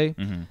would play.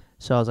 Mm-hmm.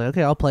 So I was like,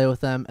 okay, I'll play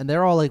with them, and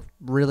they're all like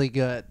really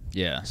good.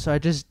 Yeah. So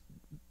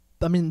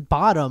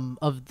bottom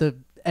of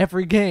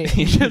every game.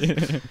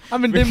 I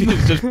mean, they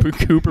It's just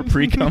Cooper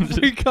pre-comes.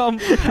 become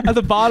at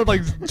the bottom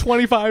like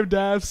 25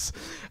 deaths,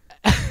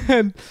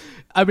 and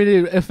I mean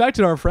it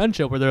affected our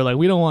friendship where they're like,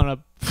 we don't want to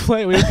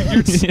play.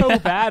 You're so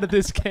bad at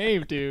this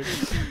game, dude.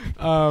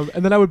 And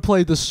then I would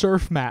play the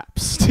surf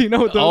maps. Do you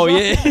know what those Oh are?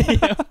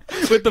 yeah,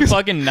 with the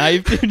fucking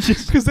knife, dude.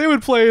 Just Because they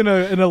would play in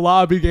a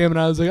lobby game, and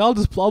I was like,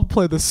 I'll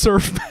play the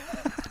surf maps.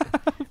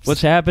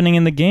 what's happening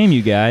in the game,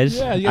 you guys?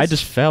 Yeah, you I guys-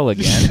 just fell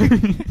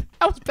again.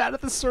 I was bad at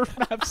the surf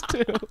maps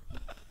too.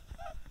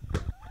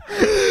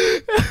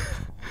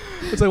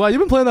 It's like, wow, you've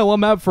been playing that one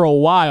map for a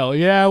while.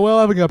 Yeah, well,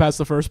 I haven't got past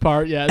the first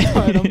part yet,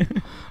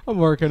 but I'm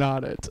working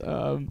on it.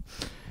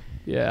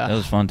 Yeah. That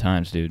was fun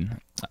times, dude.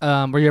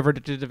 Were you ever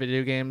addicted to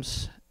video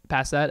games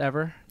past that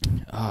ever?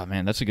 Oh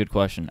man, that's a good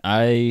question.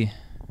 I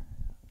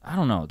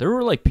don't know. There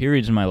were like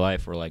periods in my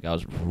life where like I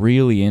was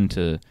really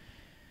into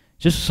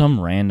just some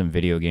random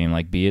video game,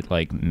 like be it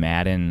like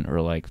Madden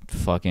or like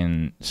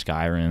fucking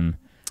Skyrim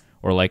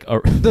or like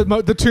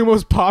The two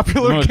most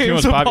popular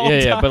games of all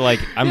yeah, time. but like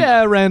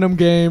yeah, random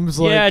games.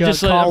 Like, yeah,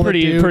 just Call of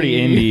pretty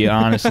Duty. indie,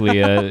 honestly.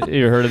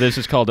 You heard of this?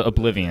 It's called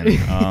Oblivion.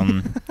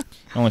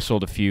 Only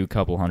sold a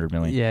couple hundred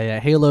million. Yeah.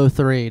 Halo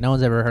 3. No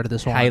one's ever heard of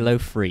this one. Halo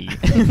free.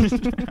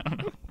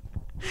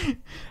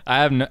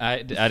 I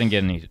didn't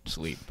get any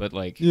sleep, but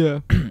like Yeah.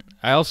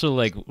 I also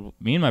like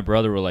me and my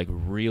brother were like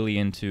really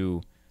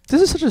into.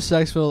 This is such a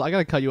sex-filled. I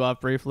gotta cut you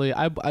off briefly.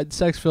 I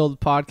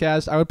sex-filled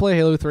podcast. I would play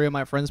Halo 3 at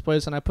my friend's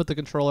place, and I put the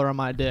controller on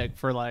my dick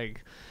for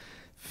like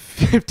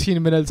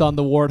 15 minutes on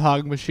the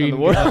Warthog machine.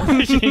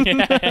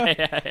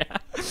 Yeah.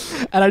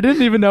 And I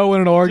didn't even know what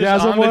an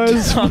orgasm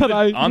was. but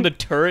on the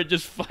turret,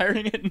 just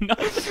firing at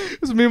nothing.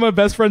 It was me and my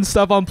best friend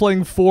Stefan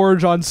playing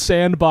Forge on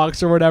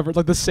Sandbox or whatever,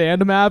 like the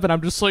sand map, and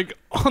I'm just like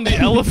on the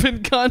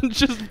elephant gun,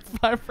 just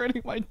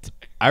vibrating my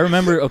dick. I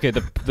remember, okay,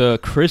 the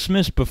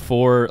Christmas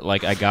before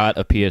like I got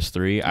a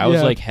PS3, I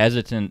was Yeah. like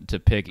hesitant to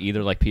pick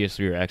either like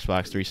PS3 or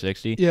Xbox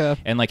 360. Yeah.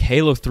 And like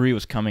Halo 3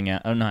 was coming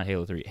out. Oh, not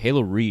Halo 3.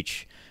 Halo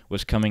Reach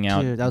was coming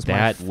out Dude, that was my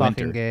that fucking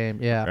winter, game.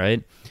 Yeah.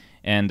 right?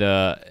 And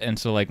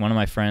so like one of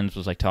my friends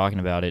was like talking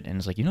about it, and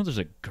it's like, you know, there's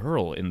a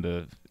girl in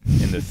the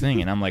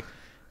thing, and I'm like,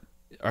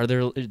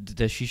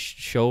 does she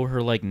show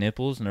her like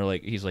nipples? And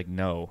he's like,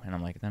 no, and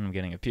I'm like, then I'm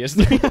getting a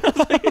PS3.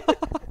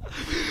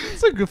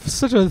 It's like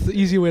such an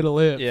easy way to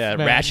live. Yeah,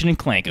 man. Ratchet and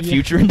Clank, a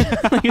future. In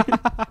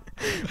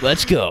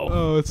Let's go.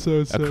 Oh, it's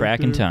so A sick, crack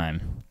in dude.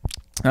 time.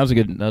 That was a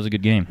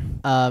good game.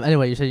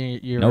 Anyway, you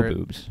said No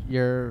boobs.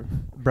 your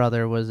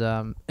brother was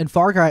in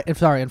Far Cry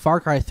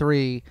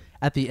 3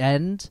 at the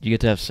end. You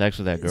get to have sex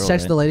with that girl.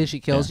 Sex right? the lady, she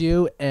kills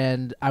you,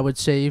 and I would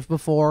save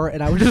before,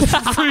 and I would just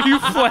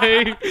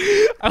replay.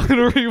 I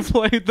would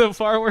replay the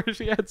part where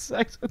she had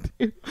sex with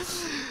you.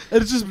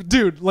 And it's just,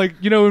 dude, like,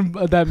 you know,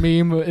 that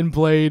meme in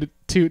Blade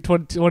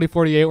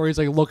 2048 where he's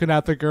like looking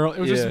at the girl. It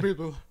was just me.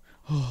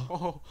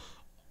 Oh.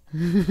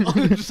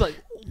 I'm just like,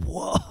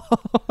 whoa.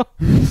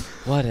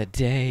 What a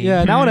day.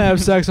 Yeah, now when I have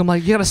sex, I'm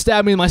like, you gotta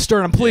stab me in my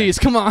sternum, please.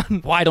 Come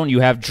on. Why don't you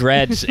have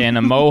dreads and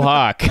a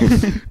mohawk?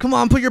 Come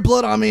on, put your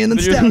blood on me and then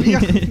stab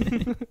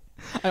me.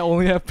 I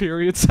only have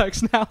period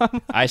sex now.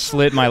 I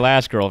slit my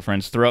last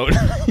girlfriend's throat.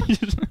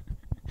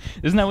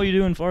 Isn't that what you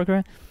do in Far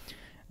Cry?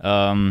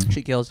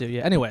 She kills you.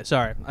 Yeah. Anyway,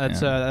 sorry. That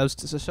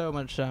was so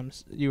much.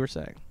 You were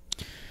saying.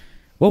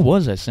 What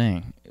was I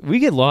saying? We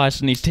get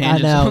lost in these I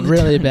tangents. know, all the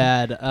really time.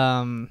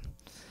 bad.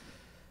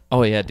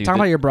 Oh yeah, dude. Talking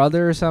about your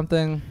brother or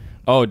something.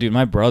 Oh, dude,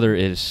 my brother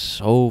is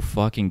so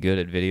fucking good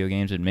at video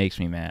games. It makes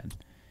me mad.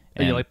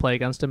 Or you And like play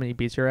against him and he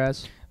beats your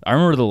ass. I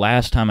remember the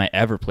last time I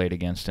ever played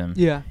against him.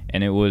 Yeah.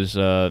 And it was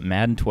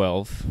Madden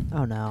 12.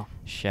 Oh no.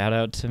 Shout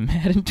out to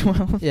Madden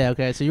 12. Yeah.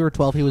 Okay. So you were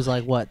 12. He was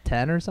like what,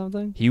 10 or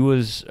something? He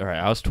was all right.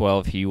 I was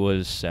 12. He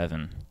was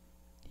 7.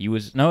 He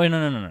was no.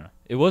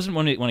 It wasn't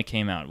when it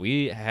came out.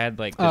 We had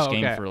like this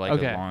game for like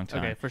a long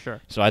time. Okay, for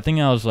sure. So I think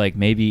I was like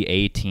maybe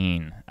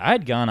 18. I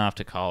had gone off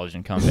to college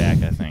and come back,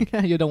 I think.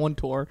 Yeah, you done one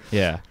tour.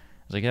 Yeah.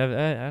 I was like,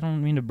 I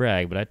don't mean to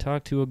brag, but I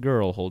talked to a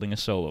girl holding a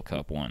solo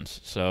cup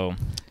once. So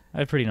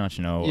I pretty much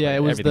know. Yeah,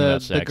 it was everything about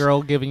the sex.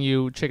 girl giving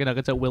you chicken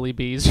nuggets at Willie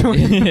B's.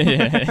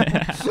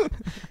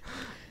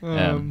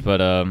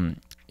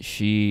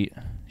 She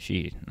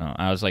no,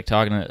 I was like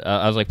talking to,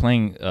 I was like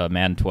playing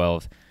Madden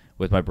 12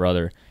 with my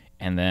brother,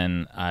 and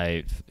then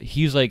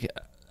he was like,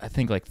 I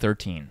think like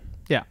 13.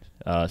 Yeah.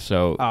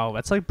 So Oh,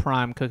 that's like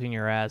prime cooking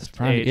your ass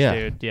prime- age, yeah.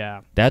 dude.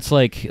 Yeah. that's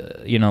like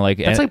like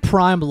That's like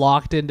prime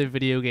locked into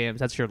video games.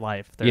 That's your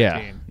life. 13.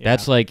 yeah,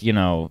 that's like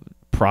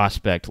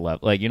prospect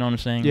level, like, you know what I'm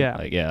saying? Yeah.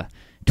 Like, yeah,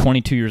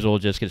 22 years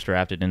old, just gets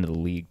drafted into the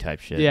league type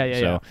shit. Yeah.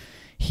 So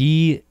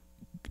he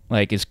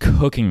like is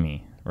cooking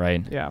me,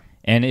 right? Yeah.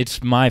 And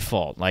it's my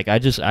fault. Like, I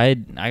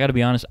gotta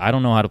be honest, I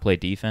don't know how to play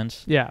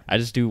defense. Yeah. I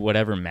just do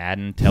whatever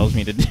Madden tells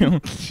me to do.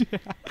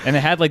 And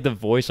it had like the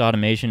voice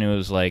automation. It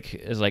was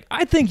like,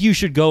 I think you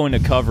should go into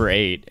cover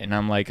 8. And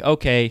I'm like,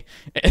 okay.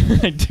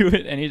 And I do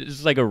it, and it's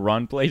just like a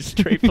run play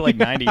straight for like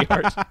 90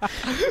 yards. I'm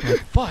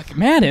like, fuck,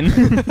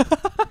 Madden.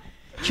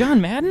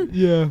 John Madden?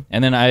 Yeah.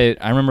 And then I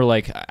remember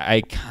like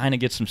I kind of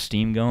get some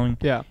steam going.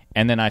 Yeah.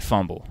 And then I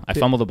fumble. I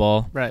fumble the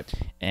ball. Right.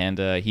 And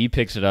he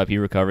picks it up, he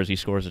recovers, he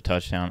scores a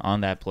touchdown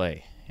on that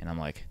play, and I'm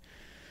like,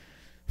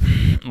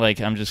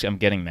 I'm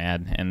getting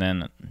mad, and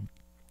then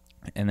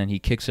he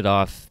kicks it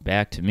off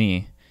back to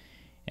me,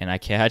 and I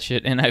catch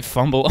it, and I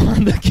fumble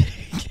on the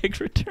kick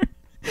return,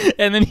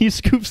 and then he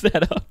scoops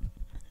that up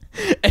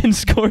and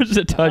scores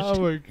a touchdown.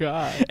 Oh my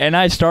god. And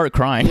I start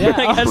crying. Yeah.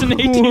 Like, as an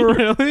 18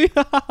 Really?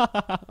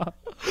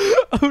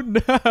 Oh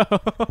no.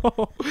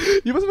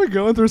 You must have been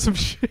going through some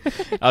shit.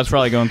 I was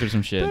probably going through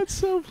some shit. That's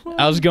so funny.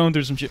 I was going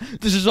through some shit.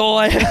 This is all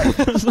I have.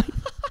 I was like,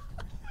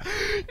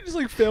 You just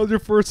like failed your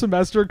first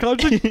semester in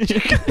college.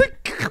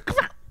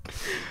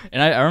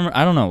 and I remember,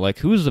 I don't know, like,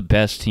 who was the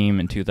best team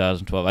in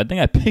 2012? I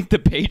think I picked the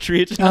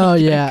Patriots. Oh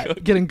yeah.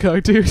 Getting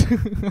cooked, dude.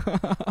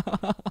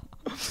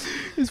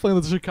 He's playing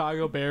with the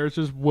Chicago Bears,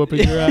 just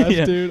whooping your ass,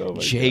 Yeah. dude. Oh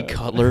my Jay god.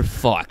 Cutler,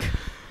 fuck.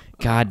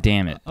 God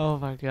damn it. Oh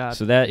my god.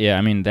 So that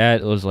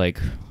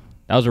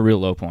was a real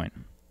low point.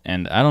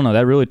 And I don't know,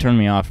 that really turned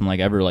me off from like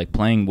ever like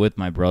playing with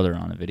my brother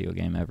on a video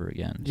game ever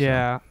again. So.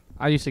 Yeah.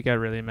 I used to get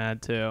really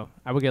mad too.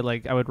 I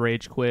would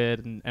rage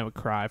quit and would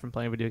cry from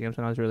playing video games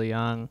when I was really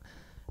young.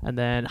 And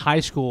then high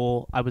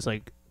school, I was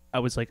like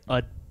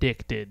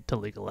addicted to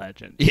League of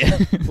Legends. Yeah.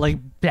 Like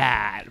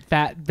bad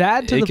to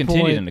It the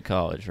continued point. into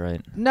college,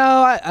 right? No,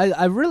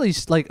 I really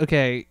like,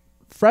 okay,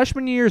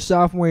 freshman year,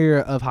 sophomore year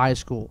of high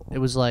school, it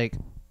was like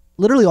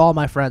literally all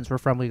my friends were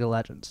from League of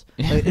Legends.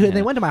 Like, Yeah.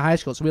 They went to my high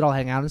school, so we'd all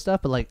hang out and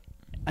stuff. But like,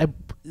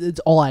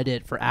 it's all I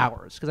did for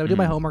hours because I would do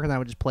my Mhm. homework and I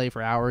would just play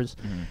for hours.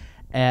 Mhm.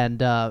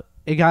 And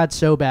it got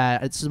so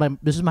bad. This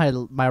is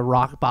my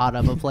rock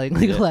bottom of playing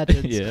League of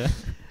Legends. Yeah.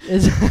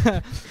 Is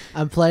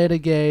I'm playing a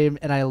game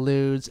and I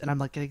lose and I'm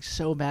like getting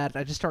so mad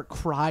and I just start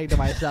crying to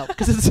myself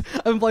because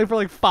I've been playing for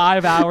like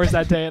 5 hours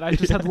that day and I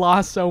just had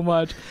lost so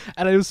much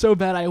and I was so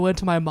bad. I went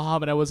to my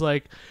mom and I was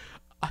like,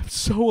 I'm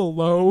so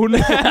alone.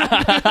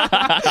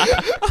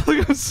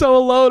 I'm so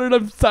alone and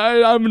I'm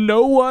sorry, I'm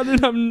no one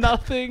and I'm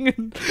nothing.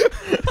 And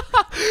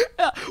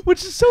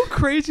which is so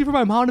crazy for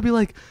my mom to be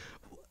like,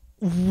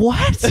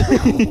 what?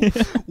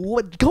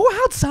 What? Go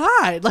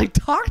outside. Like,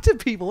 talk to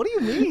people. What do you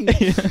mean?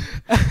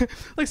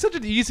 Like, such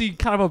an easy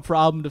kind of a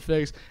problem to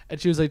fix. And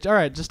she was like, all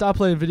right, just stop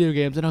playing video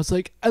games. And I was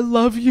like, I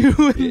love you.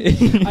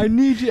 And I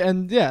need you.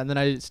 And yeah, and then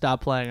I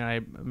stopped playing and I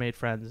made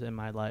friends in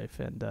my life.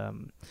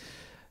 And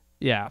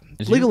yeah,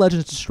 League of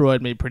Legends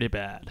destroyed me pretty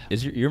bad.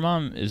 Is your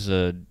mom is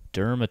a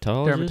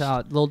dermatologist?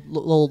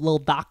 Little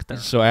doctor.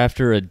 So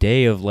after a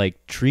day of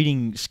like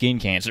treating skin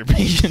cancer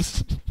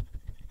patients,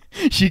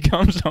 she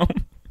comes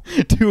home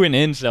to an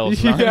incel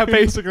son. Yeah,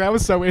 basically. I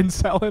was so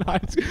incel in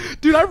high school.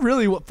 Dude, I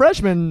really,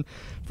 freshman,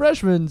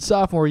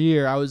 sophomore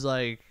year, I was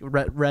like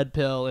red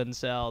pill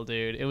incel,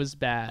 dude. It was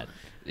bad.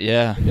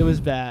 Yeah. It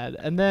was bad.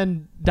 And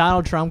then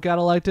Donald Trump got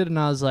elected, and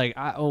I was like,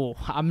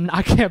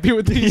 I can't be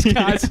with these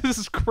guys. This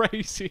is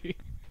crazy.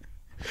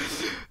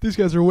 These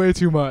guys are way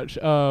too much.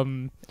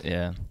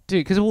 Yeah.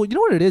 Dude, because, well, you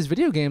know what it is?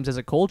 Video games as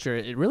a culture,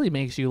 it really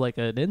makes you like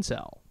an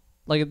incel.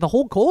 Like, the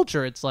whole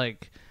culture, it's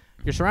like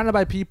you're surrounded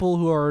by people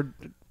who are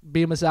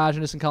being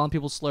misogynist and calling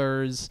people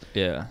slurs.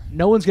 Yeah.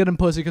 No one's getting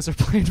pussy because they're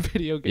playing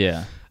video games.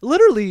 Yeah.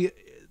 Literally,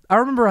 I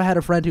remember I had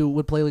a friend who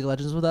would play League of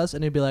Legends with us,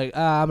 and he'd be like,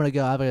 I'm gonna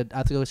go. I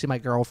have to go see my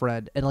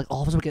girlfriend, and like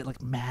all of us would get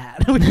like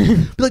mad. We'd be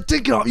like,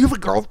 take it off. You have a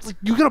girl. Like,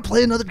 you gotta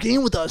play another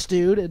game with us,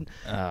 dude. And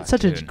it's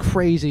such a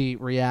crazy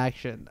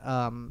reaction.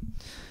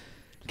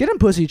 Getting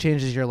pussy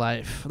changes your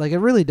life. Like, it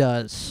really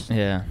does.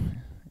 Yeah.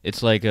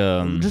 It's like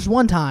Just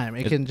one time,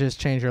 it can just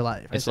change your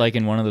life. It's like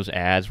in one of those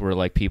ads where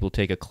like people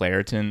take a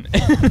Claritin.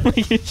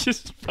 Like, it's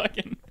just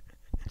fucking.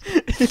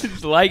 It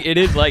is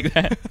like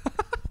that.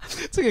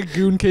 It's like a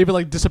goon cave that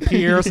like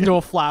disappears into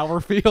a flower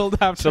field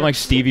after. Some like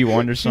Stevie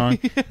Wonder song,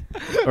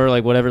 or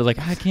like whatever. Like,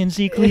 I can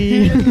see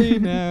clearly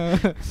now.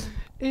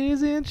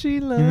 Isn't she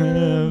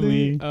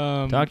lovely?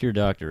 Talk to your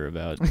doctor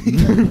about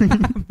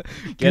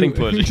getting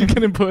pussy.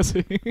 Getting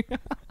pussy.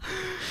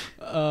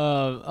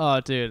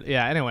 Oh, dude.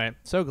 Yeah. Anyway,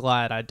 so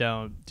glad I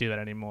don't do that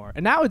anymore.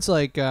 And now it's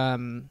like,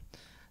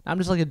 I'm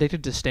just like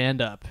addicted to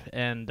stand up,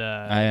 and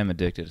I am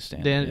addicted to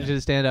stand-up. addicted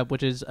to stand up,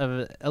 which is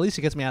at least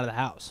it gets me out of the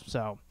house.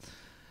 So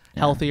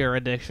healthier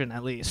addiction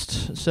at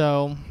least.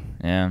 So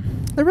Yeah.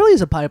 there really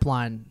is a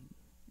pipeline.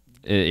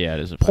 Yeah, it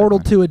is a Portal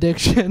pipeline. to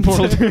addiction.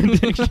 Portal to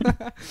addiction.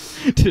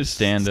 To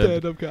stand-up.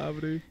 Stand-up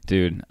comedy.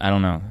 Dude, I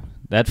don't know.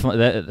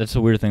 That's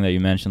a weird thing that you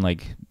mentioned.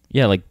 Like,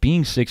 yeah, like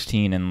being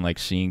 16 and like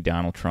seeing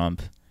Donald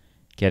Trump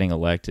getting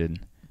elected.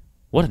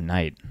 What a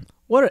night.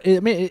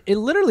 It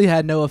literally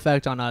had no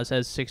effect on us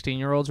as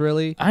 16-year-olds,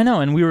 really. I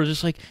know, and we were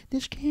just like,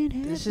 this can't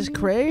happen. This is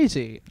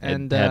crazy.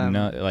 And it had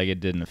it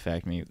didn't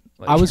affect me.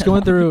 Like, I was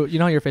going through, you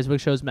know how your Facebook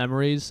shows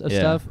memories of Yeah.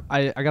 stuff?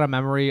 I got a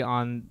memory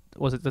on,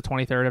 was it the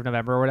 23rd of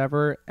November or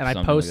whatever? And I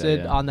Something like that, posted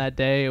yeah. on that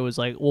day, it was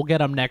like, we'll get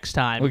them next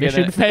time. We'll get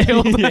Mission it.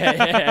 failed.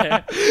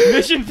 yeah.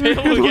 Mission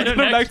failed. We'll get it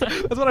next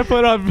time. That's what I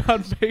put on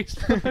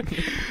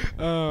Facebook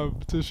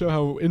to show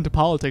how into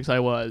politics I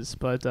was.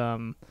 But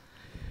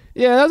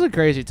yeah, that was a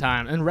crazy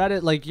time. And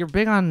Reddit, like, you're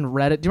big on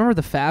Reddit. Do you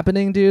remember the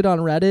fappening dude on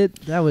Reddit?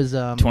 That was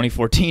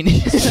 2014.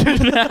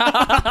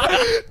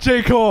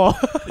 J. Cole.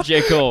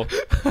 J. Cole.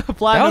 Platinum,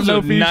 That was no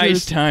a features.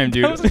 nice time,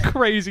 dude. That was a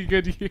crazy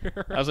good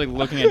year. I was like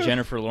looking at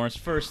Jennifer Lawrence.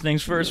 First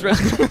things first.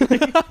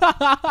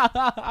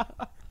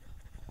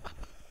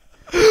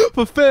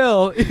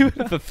 Fulfill.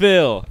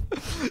 Fulfill.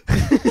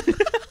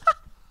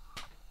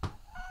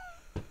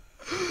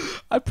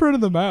 I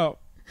printed them out.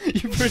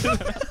 You printed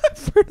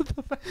Printed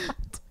them out.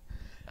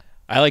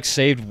 I like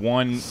saved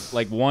one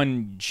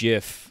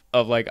GIF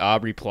of like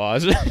Aubrey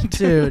Plaza to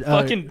Dude, the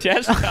fucking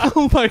desktop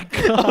Oh my of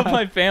god.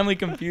 my family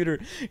computer,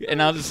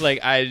 and I was just like,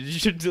 I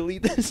should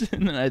delete this,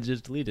 and then I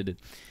just deleted it.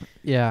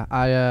 Yeah,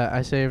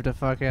 I saved a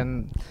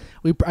fucking.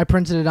 I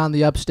printed it on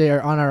the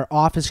upstairs on our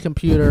office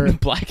computer.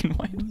 Black and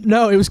white.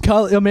 No, it was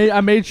color.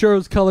 I made sure it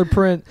was color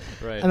print,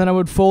 Right. And then I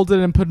would fold it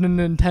and put it in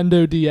a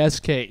Nintendo DS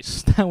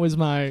case. That was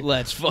my.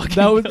 Let's fucking.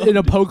 That was go. in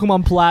a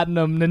Pokemon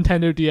Platinum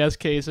Nintendo DS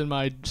case in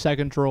my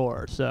second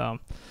drawer. So,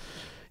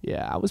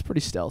 yeah, I was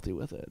pretty stealthy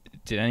with it.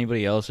 Did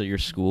anybody else at your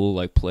school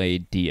like play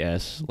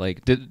DS?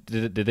 Like, did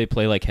they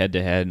play like head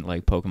to head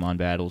like Pokemon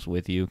battles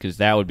with you? Because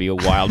that would be a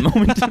wild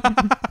moment.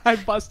 I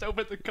bust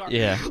open the card.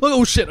 Yeah. Look,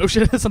 oh shit!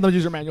 That's not the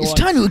user manual. It's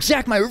time to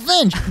exact my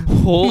revenge.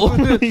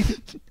 Holy.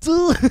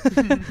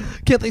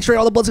 Can't think straight.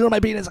 All the blood's going to my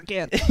penis. I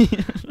can't.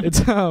 It's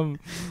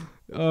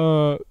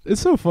it's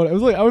so funny. I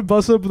was like, I would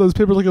bust open those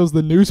papers like it was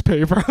the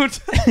newspaper.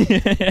 With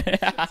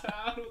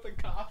the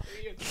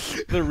coffee and-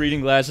 The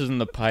reading glasses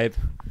and the pipe.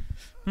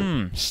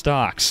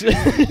 Stocks.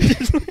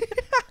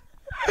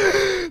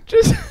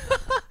 Just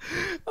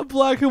a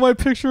black and white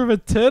picture of a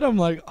tit. I'm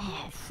like,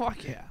 oh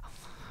fuck yeah.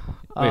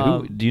 Wait,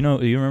 who, do you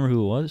remember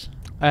who it was?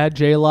 I had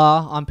J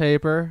Law on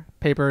paper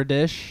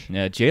dish.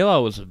 Yeah,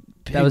 J-Law was a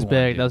big That was one,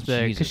 big. dude. That was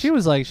big. Jesus.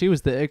 Because she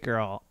was the it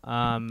girl.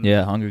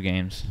 Yeah, Hunger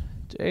Games.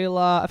 J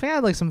Law. I think I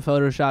had like some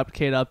photoshopped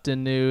Kate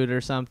Upton nude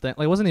or something.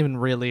 Like it wasn't even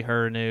really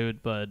her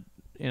nude, but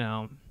you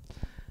know.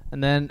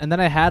 And then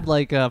I had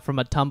like from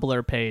a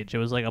Tumblr page. It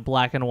was like a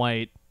black and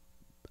white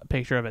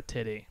picture of a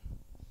titty.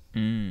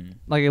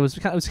 Like it was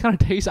kind of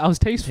tasteful. I was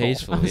tasteful.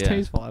 Tasteful, I was yeah.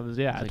 tasteful. I was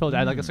I Like, told you I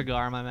had like a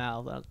cigar in my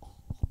mouth.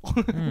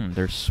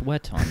 There's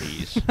sweat on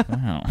these.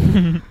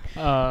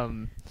 Wow.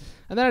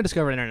 And then I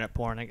discovered internet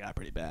porn. It got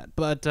pretty bad.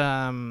 But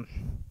Yeah,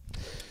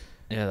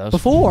 that was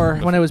before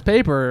when it was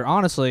paper,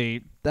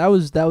 honestly, that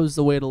was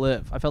the way to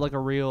live. I felt like a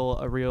real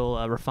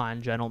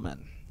refined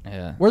gentleman.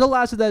 Yeah. We're the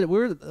last of that.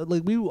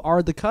 We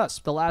are the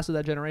cusp, the last of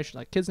that generation.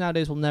 Like kids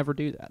nowadays will never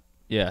do that.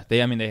 Yeah, they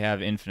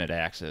have infinite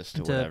access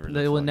to whatever.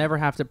 They will never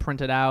have to print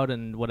it out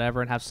and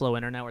whatever and have slow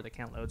internet where they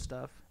can't load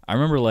stuff. I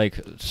remember like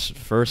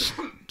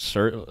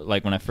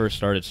like when I first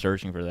started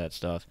searching for that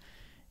stuff,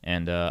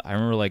 and I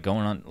remember like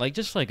going on like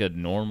just like a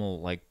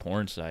normal like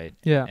porn site.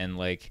 Yeah. And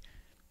like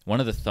one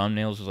of the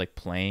thumbnails was like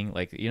playing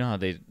like you know how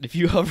if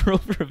you hover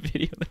over a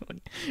video they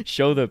like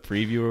show the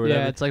preview or whatever.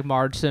 Yeah, it's like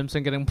Marge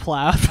Simpson getting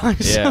plowed by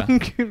Yeah.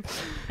 some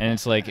And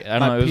it's like I don't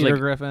by know. It was Peter like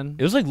Griffin.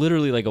 it was like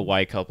literally like a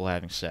white couple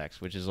having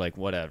sex, which is like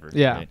whatever.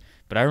 Yeah. Right?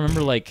 But I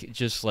remember like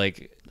just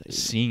like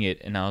seeing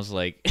it, and I was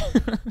like,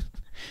 that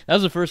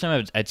was the first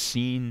time I'd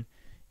seen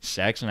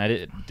sex, and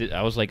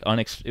I was like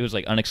it was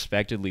like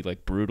unexpectedly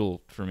like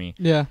brutal for me.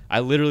 Yeah. I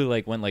literally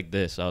like went like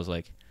this. I was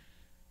like,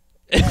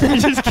 I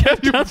just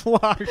kept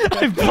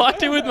I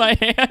blocked it with my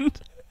hand.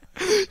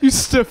 You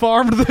stiff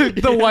armed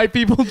the white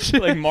people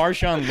chick. Like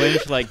Marshawn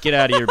Lynch, like get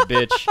out of here,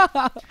 bitch.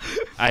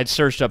 I had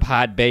searched up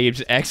hot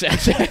babes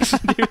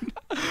XXX, dude.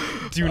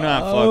 Do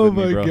not fuck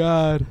with me, bro. Oh my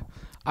god.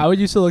 I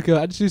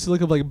just used to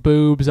look up like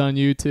boobs on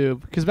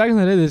YouTube because back in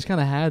the day they just kind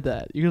of had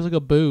that. You could just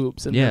look up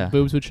boobs and Yeah. the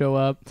boobs would show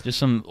up. Just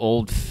some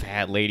old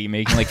fat lady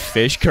making like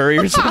fish curry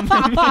or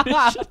something.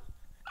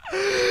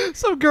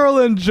 Some girl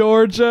in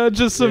Georgia,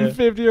 just some Yeah.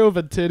 50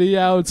 a titty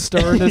out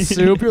stirring a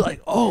soup. You're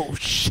like, oh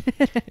shit.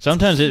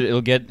 Sometimes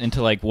it'll get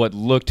into like what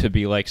looked to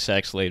be like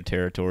sex slave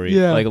territory.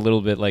 Yeah. Like a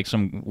little bit like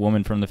some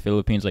woman from the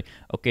Philippines like,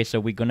 okay,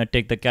 so we're gonna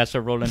take the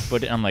casserole and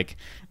put it. I'm like,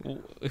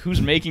 who's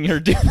making her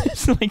do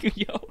this? Like,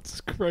 yo. It's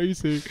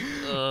crazy.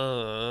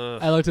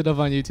 I looked it up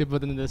on YouTube,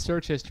 but then the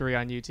search history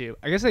on YouTube,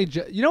 I guess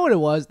you know what it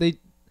was?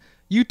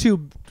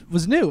 YouTube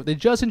was new. They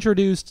just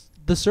introduced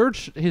the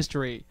search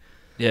history.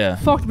 Yeah.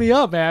 Fucked me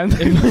up, man.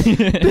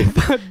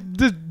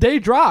 The day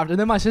dropped, and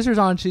then my sister's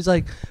on. She's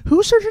like,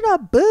 "Who's searching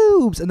up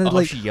boobs?" And then Oh,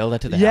 like she yelled that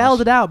to the yelled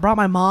house. it out. Brought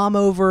my mom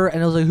over,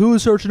 and I was like,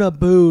 "Who's searching up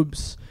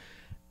boobs?"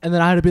 And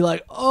then I had to be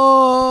like,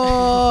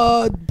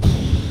 "Oh,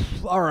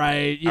 all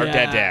right, yeah." Our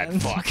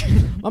dad. Fuck.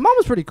 My mom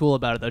was pretty cool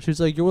about it though. She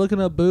was like, "You're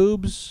looking up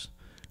boobs."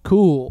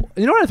 Cool.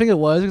 You know what I think it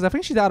was? Because I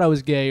think she thought I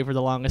was gay for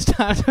the longest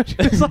time. So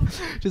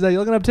she's like, "You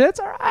looking up tits?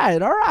 All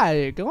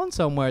right. Going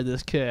somewhere,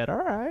 this kid. All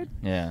right."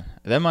 Yeah.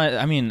 That might.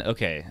 I mean,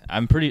 okay.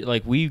 I'm pretty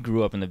like we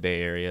grew up in the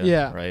Bay Area.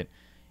 Yeah. Right.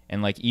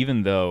 And like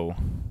even though,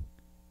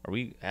 are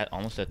we at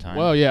almost at time?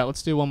 Well, yeah.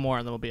 Let's do one more,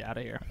 and then we'll be out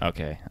of here.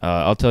 Okay.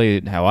 I'll tell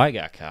you how I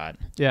got caught.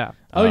 Yeah.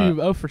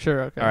 For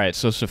sure. Okay. All right.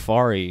 So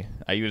Safari.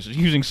 I was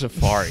using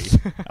Safari.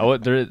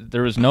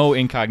 There was no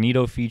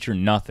incognito feature.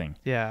 Nothing.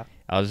 Yeah.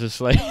 I was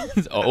just like,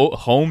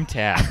 home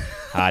tab,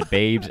 hot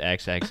babes,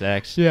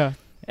 XXX, Yeah.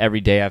 every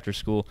day after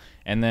school.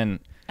 And then,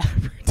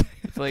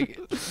 it's like,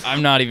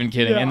 I'm not even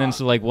kidding. And then,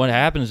 so, like, what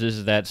happens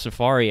is that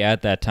Safari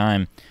at that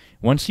time,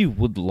 once you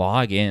would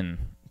log in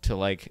to,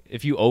 like,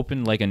 if you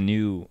opened, like, a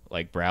new,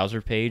 like,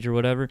 browser page or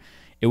whatever,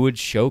 it would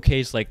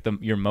showcase, like,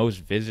 your most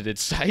visited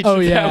sites Oh,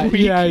 of yeah. that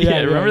week. Yeah,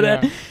 remember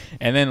yeah. that?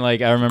 And then,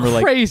 like, I remember,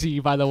 like, Crazy,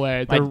 by the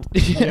way. My-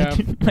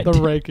 The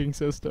ranking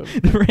system.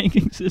 the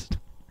ranking system.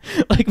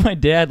 Like my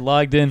dad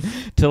logged in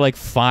to like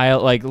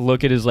file, like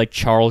look at his like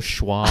Charles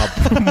Schwab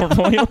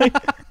portfolio. Like,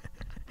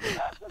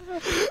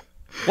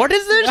 what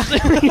is this?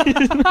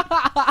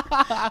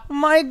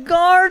 My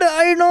God,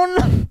 I don't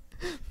know.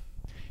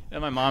 And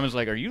my mom is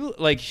like, "Are you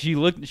like?" She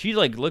looked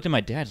at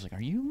my dad. She's like,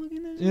 "Are you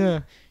looking at this?" Yeah.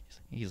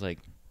 He's like,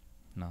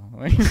 "No."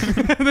 And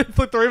then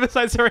flip the right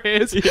besides her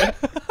his. Yeah.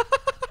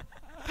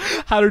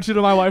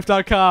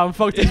 HowToCheatOnMyWife.com.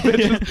 Fuck these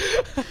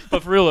bitches.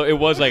 But for real, though, it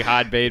was like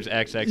Hot Babes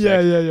XXX.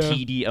 Yeah.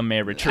 TD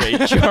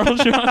Ameritrade. Charles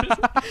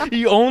Schwab.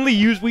 We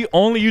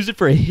only use it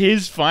for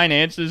his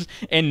finances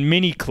and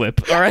mini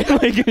clip. All right,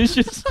 like it's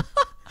just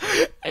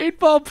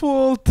 8-ball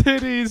pool,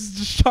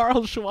 titties,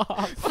 Charles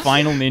Schwab.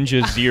 Final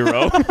Ninja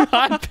 0.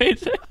 Hot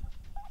Babes.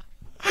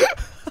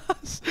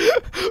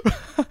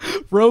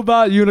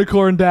 Robot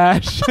Unicorn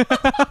Dash.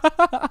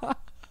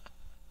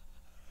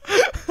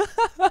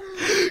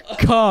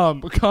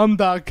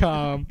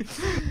 Cum.com.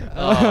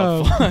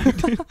 Oh,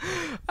 fuck.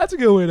 That's a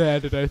good way to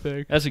end it, I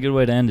think. That's a good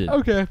way to end it.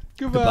 Okay.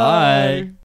 Goodbye. Goodbye.